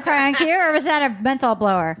 Was that a cry on cue, or was that a menthol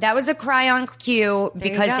blower? That was a cry on cue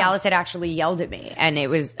because go. Dallas had actually yelled at me, and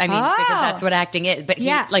it was, I mean, Oh. because that's what acting is. But he,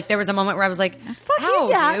 Yeah. like, there was a moment where I was like, Fuck you, "How,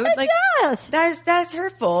 Dallas. dude? It Like, does. that's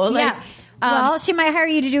hurtful." Like, Yeah. Well, she might hire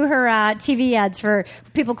you to do her TV ads for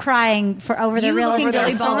people crying for over their real looking estate,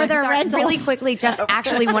 Billy over Baldwin. their Sorry, rentals. really quickly, just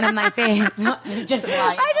actually one of my faves. Just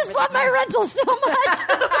I just love my rentals so much.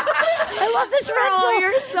 I love this rental. all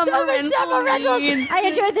your summer rental needs. I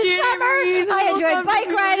enjoyed the Jerry, summer. I Little enjoyed bike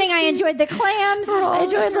Compton riding. I enjoyed the clams. I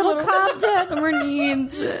enjoyed Little Compton. summer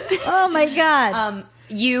needs. Oh my god.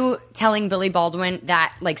 You telling Billy Baldwin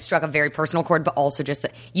that like struck a very personal chord, but also just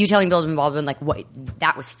that you telling Billy Baldwin like what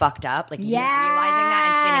that was fucked up, like you realizing that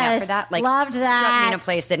and standing up for that, like Loved struck that. me in a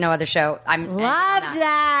place that no other show. I'm Loved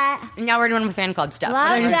that. And now we're doing my fan club stuff.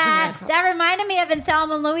 Love that. That reminded me of in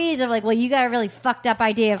Thelma and Louise of like, well, you got a really fucked up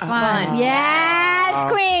idea of fun.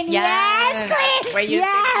 Yes, queen. Yes. Yes, queen. Wait, you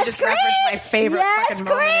yes, just queen. referenced my favorite yes, fucking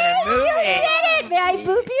moment in a queen. movie. You did it. May I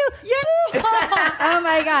boop you? Yeah. Oh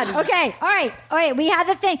my god. Okay. All right. We had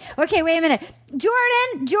the thing. Okay. Wait a minute.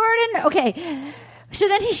 Jordan. Okay. So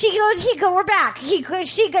then we're back.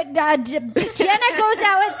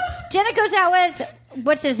 Jenna goes out with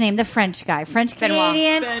what's his name? The French guy, French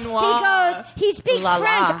Canadian. Benoit. He speaks La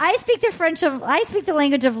la. French. I speak the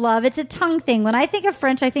language of love. It's a tongue thing. When I think of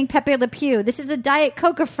French, I think Pepe Le Pew. This is the Diet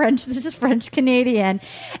Coke of French. This is French Canadian.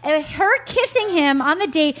 And her kissing him on the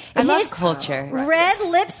date. I love his culture. Red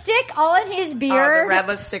lipstick all in his Oh, beard. the red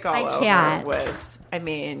lipstick all I over can't. was. I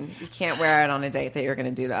mean, you can't wear it on a date that you're going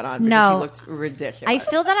to do that on. Because No. he looked ridiculous. I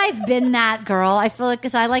feel that I've been that girl. I feel like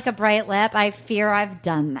because I like a bright lip, I fear I've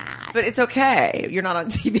done that. But it's okay. You're not on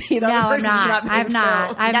TV. The No, other I'm person's not. being I'm not.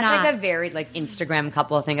 filmed. I'm That's not. like a very like Instagram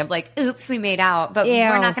couple thing of like, oops, we made out, but Ew.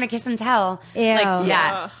 we're not going to kiss and tell. Ew. Like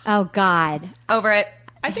that. Oh God. Over it.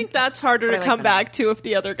 I think that's harder But I to like come that. back to if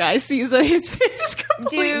the other guy sees that his face is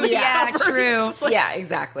completely Dude, yeah, covered. true. It's just like, Yeah,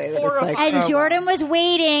 exactly. That it's horrible. like, And oh, Jordan was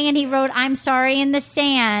waiting, and he wrote, "I'm sorry" in the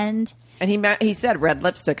sand. And he said red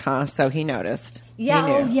lipstick, huh? So he noticed. Yeah.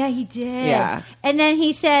 He knew. Oh, yeah, he did. Yeah. And then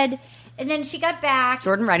he said, and then she got back.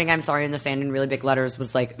 Jordan writing "I'm sorry" in the sand in really big letters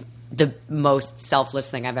was like the most selfless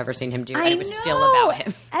thing I've ever seen him do, and it was still about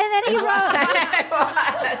him. And then he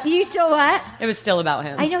wrote, "You still what?" It was still about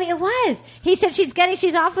him. I know it was. He said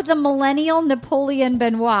she's off with the millennial Napoleon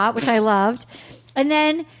Benoit, which I loved, and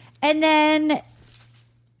then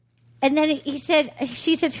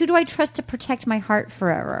she says, "Who do I trust to protect my heart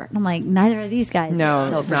forever?" And I'm like, neither of these guys.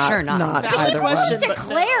 No, for sure not. Valid either one. question. To but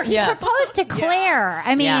Claire, no. he Yeah. proposed to Claire.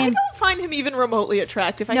 I mean, Yeah. I don't find him even remotely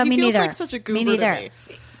attractive. No, he me feels neither. like such a Me goober neither. to me.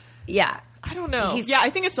 Yeah. I don't know. He's- I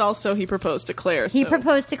think it's also he proposed to Claire. He so-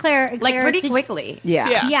 proposed to Claire. Like Claire, pretty did you- quickly.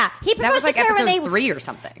 Yeah. Yeah, he proposed That was like to Claire when episode they 3 or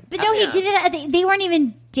something. But no, he Yeah. did it. They weren't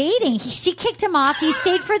even dating. She kicked him off. He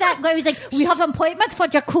stayed for that. He was like, "We have appointments for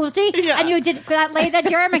jacuzzi," Yeah. and you did that lady, that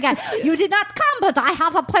German guy. You did not come, but I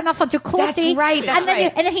have appointment for jacuzzi. That's right, that's and then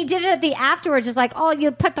right. and then he did it at the afterwards. It's like, "Oh,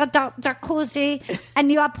 you put the jacuzzi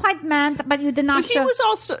and your appointment, but you did not." But he show. was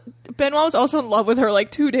also Benoit was also in love with her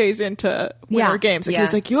like 2 days into Winter Yeah. Games. Like, he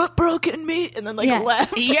was like, "You have broken me," and then like Yeah.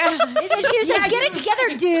 left. Yeah. And then she was like, "Get it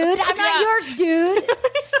together, dude. I'm not Yeah. yours, dude."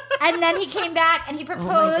 And then he came back and he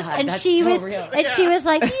proposed, God, and that's she so was, real. and she was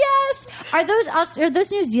like, "Yes." Are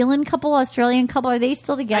those New Zealand couple, Australian couple? Are they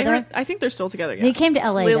still together? I think they're still together. Yeah. They came to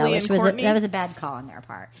LA Lily though, and which was Courtney. that was a bad call on their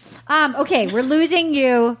part. Okay, we're losing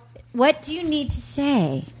you. What do you need to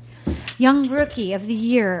say, young rookie of the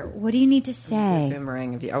year? What do you need to say?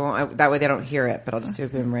 Boomerang of you. That way they don't hear it, but I'll just do a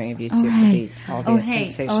boomerang of you too hey. for all these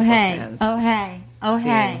sensational fans. Oh hey.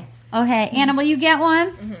 Anna, will you get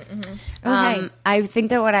one? Okay. I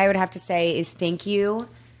think that what I would have to say is thank you,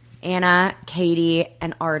 Anna, Katie,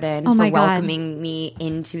 and Arden Oh for my God. welcoming me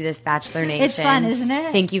into this Bachelor Nation. It's fun, isn't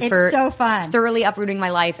it? Thank you It's for so fun. thoroughly uprooting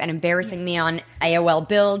my life and embarrassing me on AOL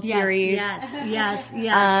Build series. Yes.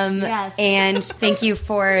 And thank you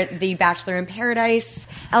for the Bachelor in Paradise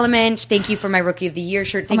element. Thank you for my Rookie of the Year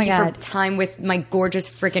shirt. Thank my you God. for time with my gorgeous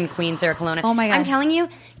freaking queen, Sarah Colonna. Oh my God. I'm telling you,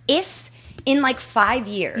 if in like 5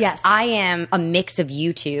 years Yes. I am a mix of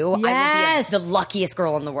you two, I Yes. will be the luckiest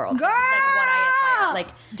girl in the world. Girl, This is like what I aspire. Like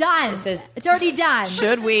done. This is- It's already done.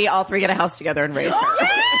 Should we all three get a house together and raise her?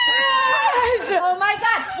 Yes! Oh my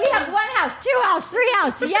God! We have 1 house, 2 house, 3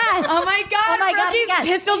 house. Yes. Oh my God, Oh my God! Rookies, yes.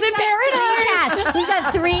 Pistols in Paradise. We've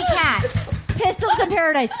got 3 cats. Pistols in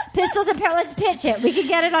Paradise. Pistols in Paradise. Let's pitch it. We can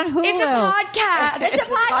get it on Hulu. It's a podcast. It's a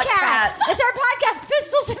podcast. It's our podcast,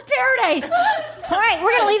 Pistols in Paradise. All right,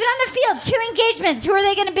 we're going to leave it on the field. 2 engagements. Who are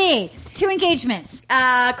they going to be? 2 engagements.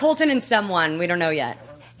 Colton and someone. We don't know yet.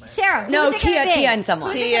 Sarah, who's No, it gonna be? Tia and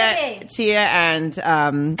someone. Who's it gonna be? Tia and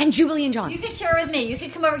And Jubilee and John. You can share with me. You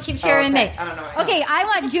can come over and keep sharing okay. with me. I don't know. Okay, I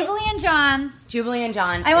want Jubilee and John. Jubilee and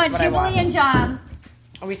John. I is want what Jubilee and John.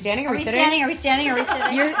 Are we standing? Are Are we we sitting? standing? Are we standing? Are we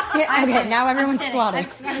sitting? You're I'm okay, sitting. now everyone's I'm squatting.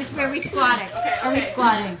 sitting. Are we squatting? Are we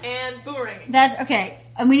squatting? And boomerang. That's okay.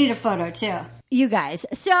 And we need a photo too. You guys.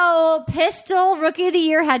 So Pistol Rookie of the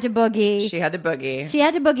Year had to boogie. she had to boogie. She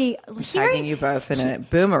had to boogie. Tagging you both in a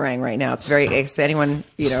boomerang right now. It's very. Is anyone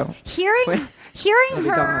Hearing I'll be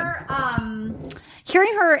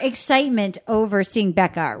hearing her excitement over seeing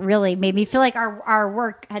Becca really made me feel like our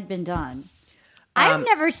work had been done. I've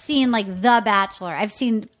never seen like The Bachelor. I've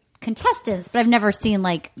seen contestants, but I've never seen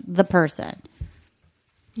like the person.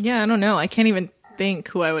 Yeah, I don't know. I can't even think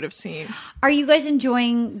who I would have seen. Are you guys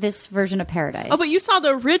enjoying this version of Paradise? Oh, but you saw the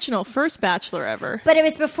original first Bachelor ever. But it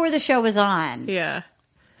was before the show was on. Yeah.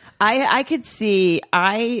 I could see.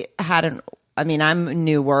 I'm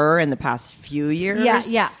newer in the past few years.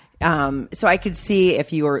 Yeah. So I could see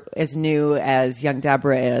if you were as new as young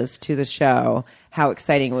Deborah is to the show, how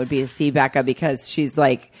exciting it would be to see Becca because she was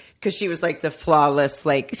like the flawless,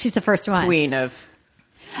 like She's the first one. queen of.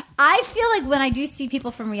 I feel like when I do see people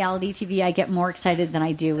from reality TV, I get more excited than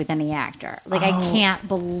I do with any actor. Like, I can't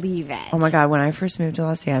believe it. Oh my God! When I first moved to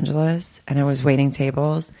Los Angeles and I was waiting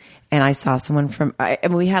tables and I saw someone from, I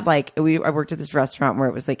worked at this restaurant where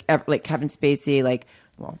it was like Kevin Spacey,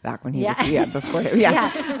 back when he was, before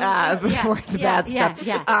the bad stuff.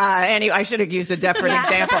 Anyway, I should have used a different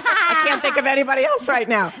example. I can't think of anybody else right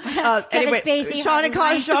now. Anyway, Spacey, Sean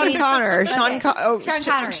Harvey Connor. Weinstein. Sean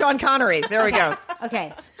Connery. Sean Connery. There we go.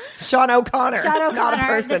 Okay. Sean O'Connor. Sean Not a O'Connor,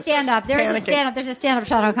 person. the stand-up. There's a stand-up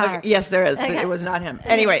Sean O'Connor. Yes, there is, but Okay. it was not him.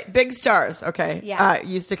 Anyway, big stars, okay,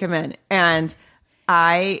 used to come in. And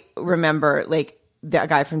I remember, the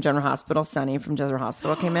guy from General Hospital, Sonny from General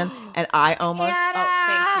Hospital came in, and I almost... Anna!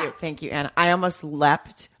 Oh, thank you, Anna. I almost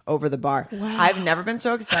leapt over the bar. Wow. I've never been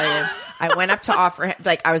so excited. I went up to offer him,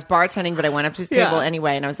 I was bartending, but I went up to his table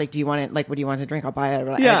anyway, and I was like, do you want it, what do you want to drink? I'll buy it.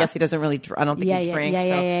 I guess he doesn't really, I don't think he drinks,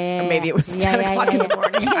 or maybe it was 10 o'clock in the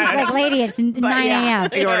morning. He's like, lady, it's 9 a.m.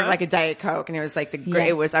 He ordered a Diet Coke, and it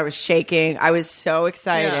was I was shaking. I was so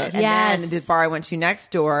excited. Yeah. And then the bar I went to next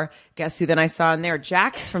door, guess who then I saw in there?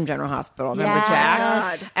 Jax from General Hospital. Remember Yes.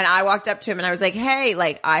 Jax? And I walked up to him and I was like, hey,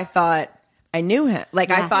 I thought I knew him.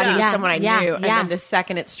 I thought he was someone I knew. And then the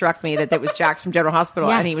second it struck me that was Jax from General Hospital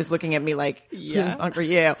and he was looking at me like, who the fuck are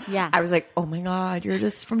you? Yeah. I was like, oh my God, you're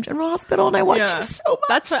just from General Hospital and I watch you so much.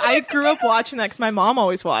 That's what I grew up watching that because my mom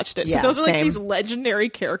always watched it. So Yeah, those are same. these legendary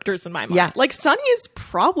characters in my mind. Yeah. Sonny is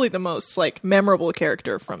probably the most memorable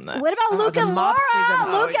character from that. What about Luke the and Laura? mobsters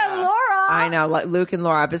and- Luke and Laura. I know, like Luke and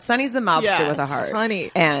Laura, but Sonny's the mobster with a heart.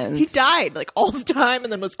 Sonny. And he died like all the time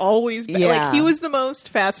and then was always back. Like he was the most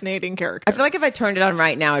fascinating character. I feel like if I turned it on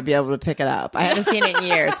right now, I'd be able to pick it up. I haven't seen it in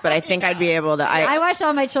years, but I think I'd be able to. I watched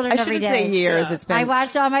All My Children every day. I shouldn't say years. It's been. I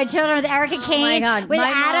watched All My Children with Erica Kane, God. with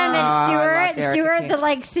My Adam mom- and Stuart. Stuart, Stuart,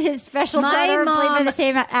 like his special My brother, played by mom- the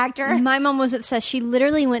same actor. My mom was obsessed. She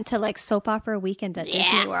literally went to like soap opera weekend at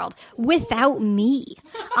Disney World without me.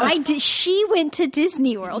 She went to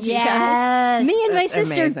Disney World. You Yes. guys. Me and my That's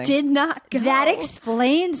sister amazing. did not go. That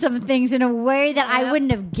explains some things in a way that I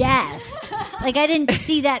wouldn't have guessed. Like I didn't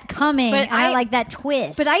see that coming. But But I I- like that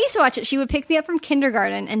twist. But I used to watch it. She would pick me up from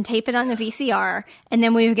kindergarten and tape it on the VCR, and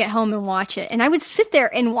then we would get home and watch it. And I would sit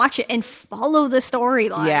there and watch it and follow the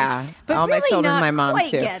storyline. Yeah. but All My really Children, not my mom,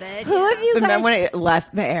 quite too. Get it. Who have you But guys? then when it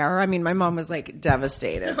left the air, I mean, my mom was like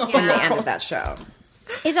devastated when they ended that show.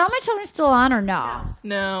 Is All My Children still on or no?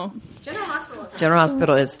 No. General Hospital is General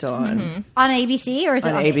Hospital is still on On ABC or is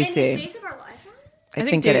it on ABC. Days of Our Lives on? I think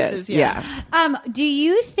think it Days is. is, yeah. Yeah. Do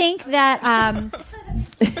you think that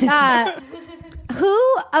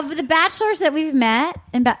who of the bachelors that we've met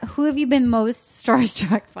and who have you been most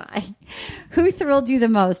starstruck by? Who thrilled you the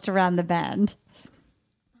most around the bend?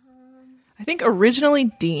 I think originally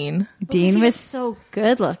Dean. Dean He was so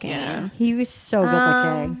good looking. he was so good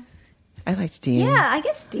looking. I liked Dean. Yeah, I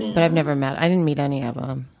guess Dean. But I've never met. I didn't meet any of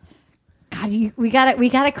them. God, we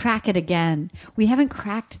gotta crack it again. We haven't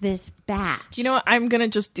cracked this batch. You know what? I'm going to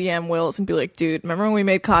just DM Wills and be like, dude, remember when we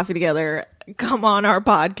made coffee together? Come on our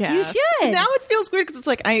podcast. You should. Now it feels weird because it's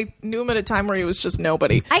like I knew him at a time where he was just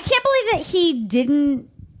nobody. I can't believe that he didn't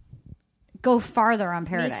go farther on Me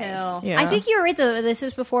Paradise. too. Yeah. I think you were right, though. This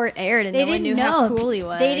was before it aired, and They no one didn't knew know how cool he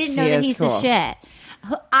was. They didn't know He that is he's the cool. shit.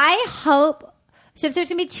 I hope. So if there's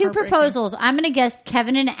gonna be two proposals, I'm gonna guess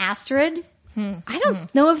Kevin and Astrid. I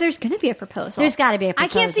don't know if there's going to be a proposal. There's gotta be a I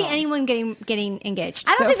can't see proposal. anyone getting engaged.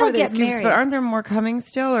 I don't think they'll get keeps, married. but aren't there more coming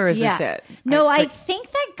still, or is this it? No, I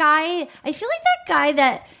think that guy. I feel like that guy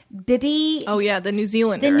that Bibby. Oh, yeah, the New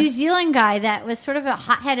Zealander. The New Zealand guy that was sort of a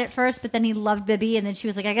hothead at first, but then he loved Bibby, and then she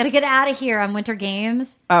was like, "I got to get out of here on Winter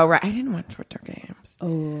Games." Oh, right. I didn't watch Winter Games.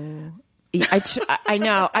 Oh. I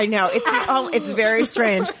know. It's very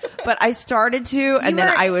strange, but I started to, and then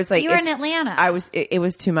I was like, you were in Atlanta. It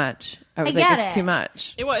was too much. I was I like, get it's it. too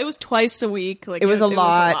much. It was twice a week. Like It was a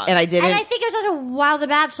lot, and I didn't. And I think it was also while The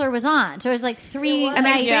Bachelor was on, so it was like 3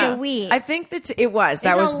 nights a week. I think that it was.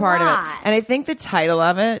 That It's was a part of lot. it, and I think the title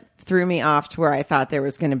of it threw me off to where I thought there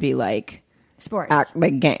was going to be like Sports.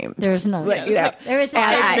 like games. There's no. Like, you know, There was and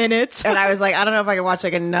I- 5 minutes. and I was like, I don't know if I can watch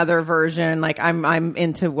like another version. Like I'm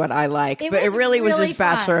into what I like, but it really was just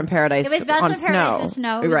Bachelor fun. in Paradise. It was Bachelor on in Paradise snow. with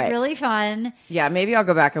snow. It was right? really fun. Yeah, maybe I'll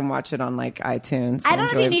go back and watch it on like iTunes. I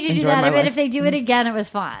don't know if you need to do that, but if they do it again, it was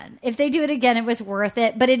fun. If they do it again, it was worth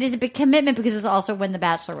it. But it is a big commitment because it's also when The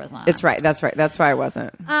Bachelor was on. It's right. That's right. That's why I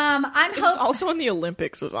wasn't. I'm It was hoping. also when the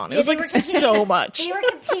Olympics was on. It Yeah, was they like were competing- so much. They were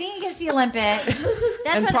competing against the Olympics.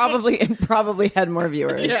 That's And what probably had more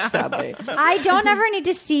viewers. Yeah. Sadly. I don't ever need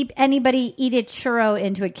to see anybody eat a churro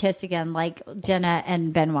into a kiss again, like Jenna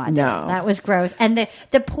and Benoit did. No. That was gross. And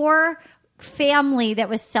the poor family that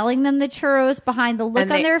was selling them the churros behind the look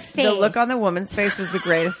And on their face. The look on the woman's face was the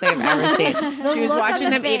greatest thing I've ever seen. She was look on watching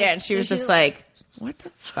the them eat it, and face. she was She just was- like, "What the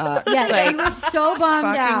fuck?" Yeah, like, she was so bummed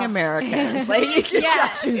fucking out. Americans. Like, you could tell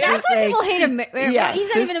she was That's just why like, people hate America. Yes, He's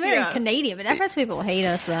not this- even American. yeah. He's Canadian, but that's why people hate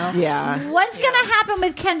us, though. yeah. What's going to happen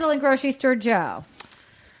with Kendall and Grocery Store Joe?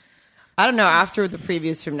 I don't know. After the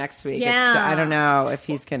previews from next week, Yeah. I don't know if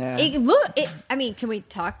he's gonna. I mean, can we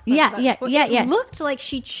talk? Yeah, about yeah, sport? yeah, It yeah. looked like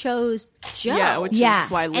she chose Joe. Yeah, which Yeah.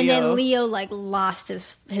 is why Leo. and then Leo like lost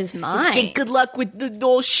his mind. Okay, good luck with the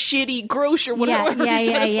old shitty grocer, whatever. Yeah, he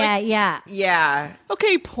said. It's like, yeah.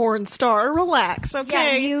 okay, porn star, relax. Yeah,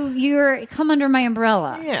 Okay. you're come under my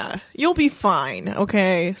umbrella. Yeah, you'll be fine.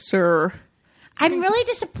 Okay, sir. I'm really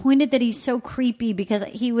disappointed that he's so creepy because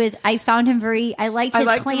I found him very. I liked his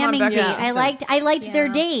liked him on clamming Becky's date. I liked their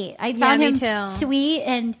Yeah. date. I found me him too. sweet,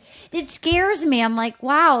 and it scares me. I'm like,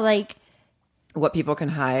 wow, like What people can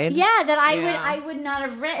hide. yeah, that I would not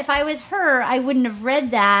have read if I was her. I wouldn't have read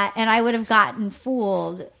that, and I would have gotten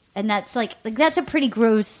fooled. And that's like that's a pretty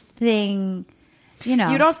gross thing, you know.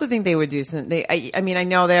 You'd also think they would do some. I mean, I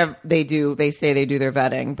know they do. They say they do their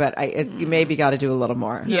vetting, but you maybe got to do a little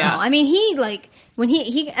more. Yeah. No, I mean he like when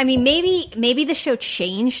I mean, maybe the show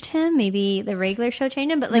changed him. Maybe the regular show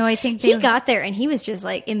changed him. But like, No, I think he got there and he was just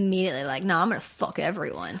like immediately like, "No, I'm gonna fuck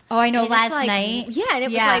everyone." Oh, I know. And it's Last like, night, yeah, and it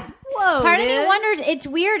was like, whoa. Part of dude. me wonders. It's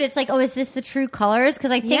weird. It's like, oh, is this the true colors?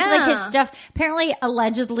 Because I think like his stuff. Apparently,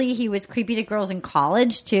 allegedly, he was creepy to girls in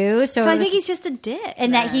college too. So I think he's just a dick,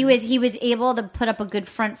 and that he was able to put up a good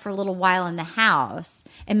front for a little while in the house,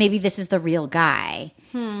 and maybe this is the real guy.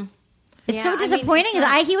 It's Yeah, so I mean, disappointing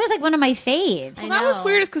because he was like one of my faves. Well, that was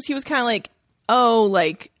weird, is because he was kind of like, oh,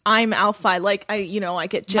 like I'm alpha, like I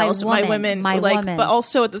get jealous of my women, but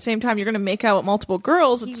also at the same time you're going to make out with multiple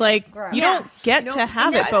girls. It's like you don't get to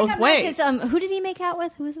have it both ways. Who did he make out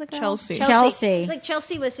with? Who was the girl? Chelsea. Like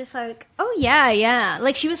Chelsea was just like, oh yeah.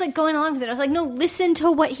 Like she was like going along with it. I was like, no, listen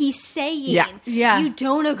to what he's saying. Yeah. You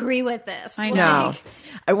don't agree with this. I know. No.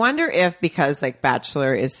 I wonder if because like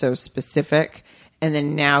Bachelor is so specific, and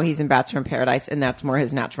then now he's in Bachelor in Paradise, and that's more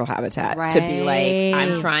his natural habitat to be like,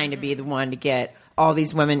 I'm trying to be the one to get all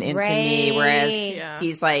these women into me, whereas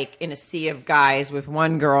he's like in a sea of guys with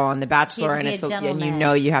one girl on The Bachelor, and it's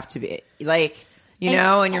and you have to be like.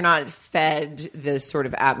 And you're not fed the sort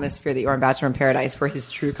of atmosphere that you are in Bachelor in Paradise, where his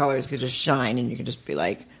true colors could just shine, and you can just be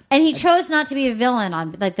like. And he chose not to be a villain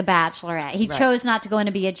on like The Bachelorette. He chose not to go in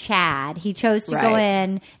and be a Chad. He chose to go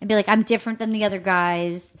in and be like, I'm different than the other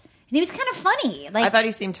guys. And he was kind of funny. Like, I thought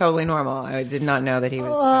he seemed totally normal. I did not know that he was.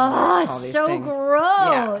 all these so things.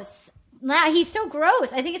 gross. Yeah. He's so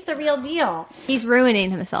gross. I think it's the real deal. He's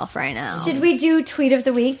ruining himself right now. Should we do tweet of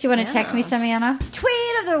the week? Do you want to text me some, Anna?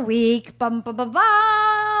 Tweet of the week. Bum, bum, bum,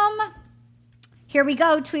 bum. Here we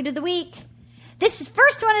go. Tweet of the week. This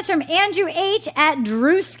first one is from Andrew H. at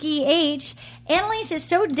Drewski H. Annalise is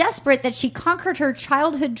so desperate that she conquered her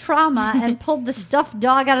childhood trauma and pulled the stuffed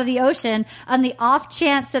dog out of the ocean on the off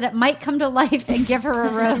chance that it might come to life and give her a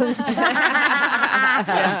rose.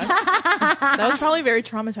 That was probably very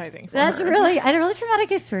traumatizing. I had a really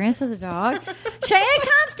traumatic experience with a dog. Cheyenne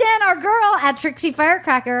Constant, our girl at Trixie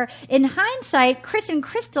Firecracker. In hindsight, Chris and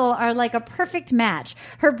Crystal are like a perfect match.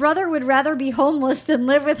 Her brother would rather be homeless than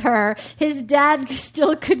live with her. His dad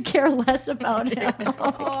still could care less about him.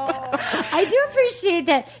 I do appreciate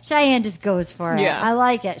that Cheyenne just goes for it. Yeah. I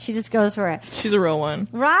like it. She just goes for it. She's a real one.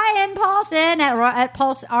 Ryan Paulson at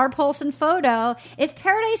our Paulson Photo. If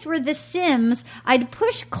Paradise were The Sims, I'd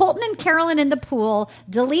push Colton and Carolyn in the pool,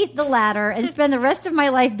 delete the ladder, and spend the rest of my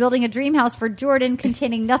life building a dream house for Jordan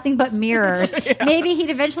containing nothing but mirrors. Maybe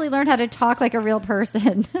he'd eventually learn how to talk like a real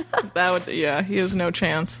person. He has no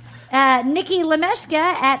chance. Nikki Lemeshka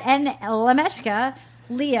at N Lemeshka.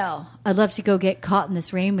 Leo, I'd love to go get caught in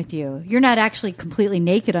this rain with you. You're not actually completely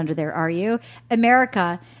naked under there, are you?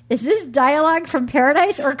 America, is this dialogue from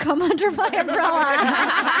Paradise or come under my umbrella?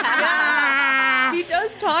 He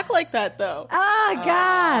does talk like that, though. Oh,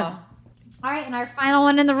 God. All right, and our final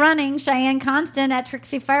one in the running, Cheyenne Constant at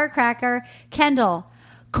Trixie Firecracker. Kendall,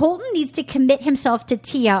 Colton needs to commit himself to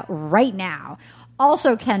Tia right now.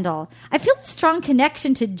 Also, Kendall, I feel a strong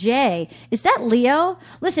connection to Jay. Is that Leo?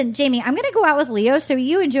 Listen, Jamie, I'm going to go out with Leo, so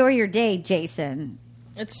you enjoy your day, Jason.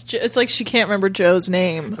 It's like she can't remember Joe's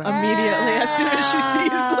name immediately as soon as she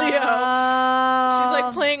sees Leo. She's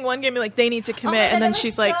like playing one game, like they need to commit, and then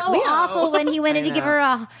she's like, Leo. Awful when he went in to give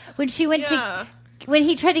her when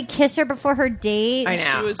he tried to kiss her before her date. I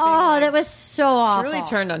know. That was so awful. She really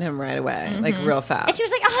turned on him right away, like real fast. And she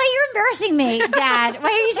was like, "Oh, you're embarrassing me, Dad.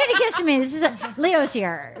 Why are you trying to kiss me? This is Leo's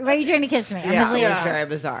here. Why are you trying to kiss me?" I'm with Leo. It was very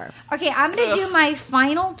bizarre. Okay, I'm going to do my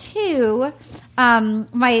final two.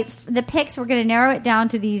 The picks. We're going to narrow it down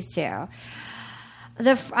to these two.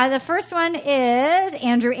 The first one is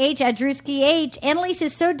Andrew H. at Drewski H. Annalise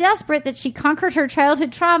is so desperate that she conquered her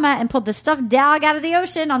childhood trauma and pulled the stuffed dog out of the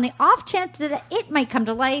ocean on the off chance that it might come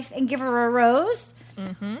to life and give her a rose.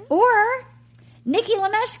 Or Nikki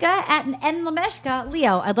Lemeshka at N Lemeshka.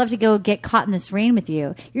 Leo, I'd love to go get caught in this rain with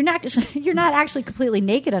you. You're not actually completely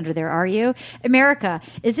naked under there, are you? America,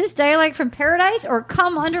 is this dialect from Paradise or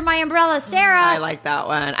come under my umbrella? Sarah. I like that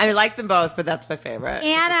one. I like them both, but that's my favorite.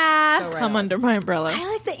 Anna. Come under my umbrella.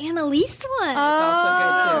 I like the Annalise one. It's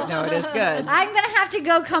also good too. No, it is good. I'm going to have to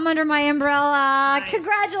go come under my umbrella. Nice.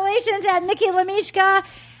 Congratulations at Nikki Lemeshka.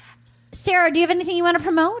 Sarah, do you have anything you want to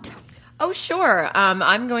promote? Oh, sure.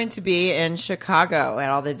 I'm going to be in Chicago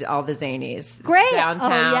at all the Zanies. Great.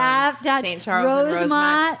 Downtown. St. Charles and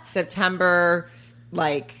Rosemont. September,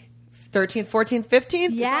 13th, 14th, 15th.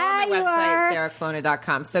 Yeah, it's on my you website, are.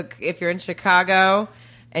 sarahcolonna.com. So if you're in Chicago,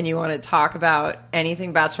 and you want to talk about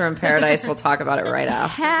anything Bachelor in Paradise, we'll talk about it right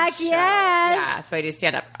after. Heck yes. Yeah, so I do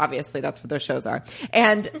stand up. Obviously, that's what those shows are.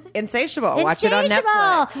 And Insatiable. Watch it on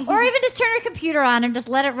Netflix. Or even just turn your computer on and just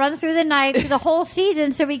let it run through the night, through the whole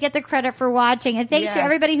season, so we get the credit for watching. And thanks to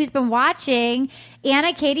everybody who's been watching.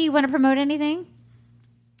 Anna, Katie, you want to promote anything?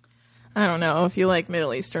 I don't know. If you like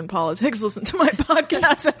Middle Eastern politics, listen to my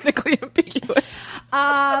podcast, Ethnically Ambiguous.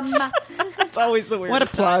 That's always the weirdest. What a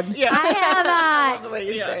plug. Time. Yeah. I have The way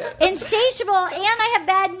you say it. Insatiable, and I have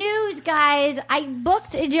bad news, guys. I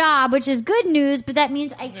booked a job, which is good news, but that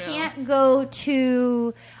means I can't go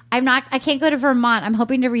to. I can't go to Vermont. I'm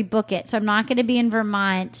hoping to rebook it, so I'm not going to be in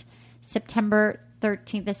Vermont September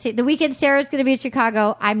 13th. The weekend Sarah's going to be in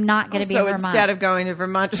Chicago. I'm not going to be in Vermont. So instead of going to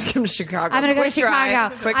Vermont, just come to Chicago. I'm going to go to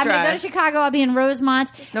Chicago. I'm going to go to Chicago. I'll be in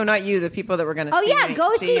Rosemont. No, not you. The people that were going to. Oh yeah,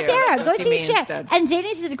 go see Sarah. Go see Shit. And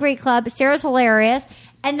Zany's is a great club. Sarah's hilarious.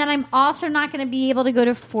 And then I'm also not going to be able to go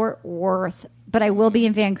to Fort Worth, but I will be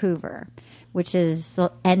in Vancouver, which is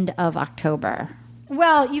the end of October.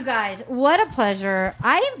 Well, you guys, what a pleasure.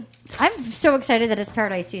 I'm so excited that it's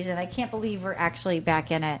Paradise season. I can't believe we're actually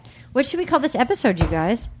back in it. What should we call this episode, you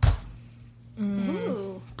guys?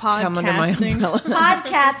 Podcasting. Come under my umbrella.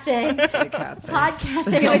 Podcasting.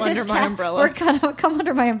 Podcasting. Come under my umbrella. Come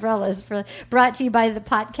under my umbrella is brought to you by the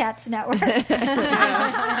Podcats Network.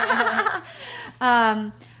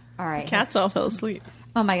 All right. Cats all fell asleep.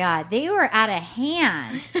 Oh my God, they were out of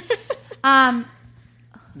hand.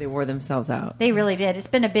 They wore themselves out. They really did. It's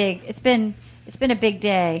been a big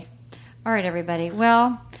day. All right, everybody.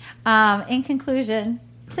 Well, in conclusion,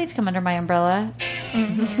 please come under my umbrella.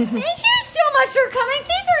 Thank you so much for coming.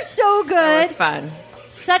 These are so good. That was fun.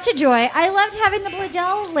 Such a joy. I loved having the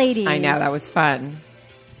Bladell ladies. I know, that was fun.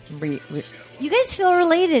 You guys feel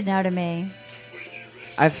related now to me.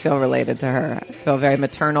 I feel related to her. I feel very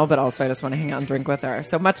maternal, but also I just want to hang out and drink with her.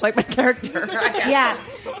 So much like my character. Yeah,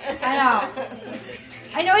 I know.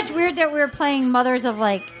 I know it's weird that we're playing mothers of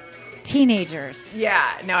like teenagers. Yeah,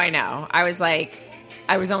 no, I know. I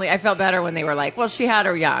felt better when they were like, well, she had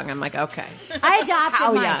her young. I'm like, okay. I adopted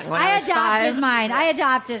How mine. young? When I I was adopted 5? mine. I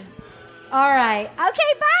adopted. All right.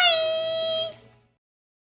 Okay, bye.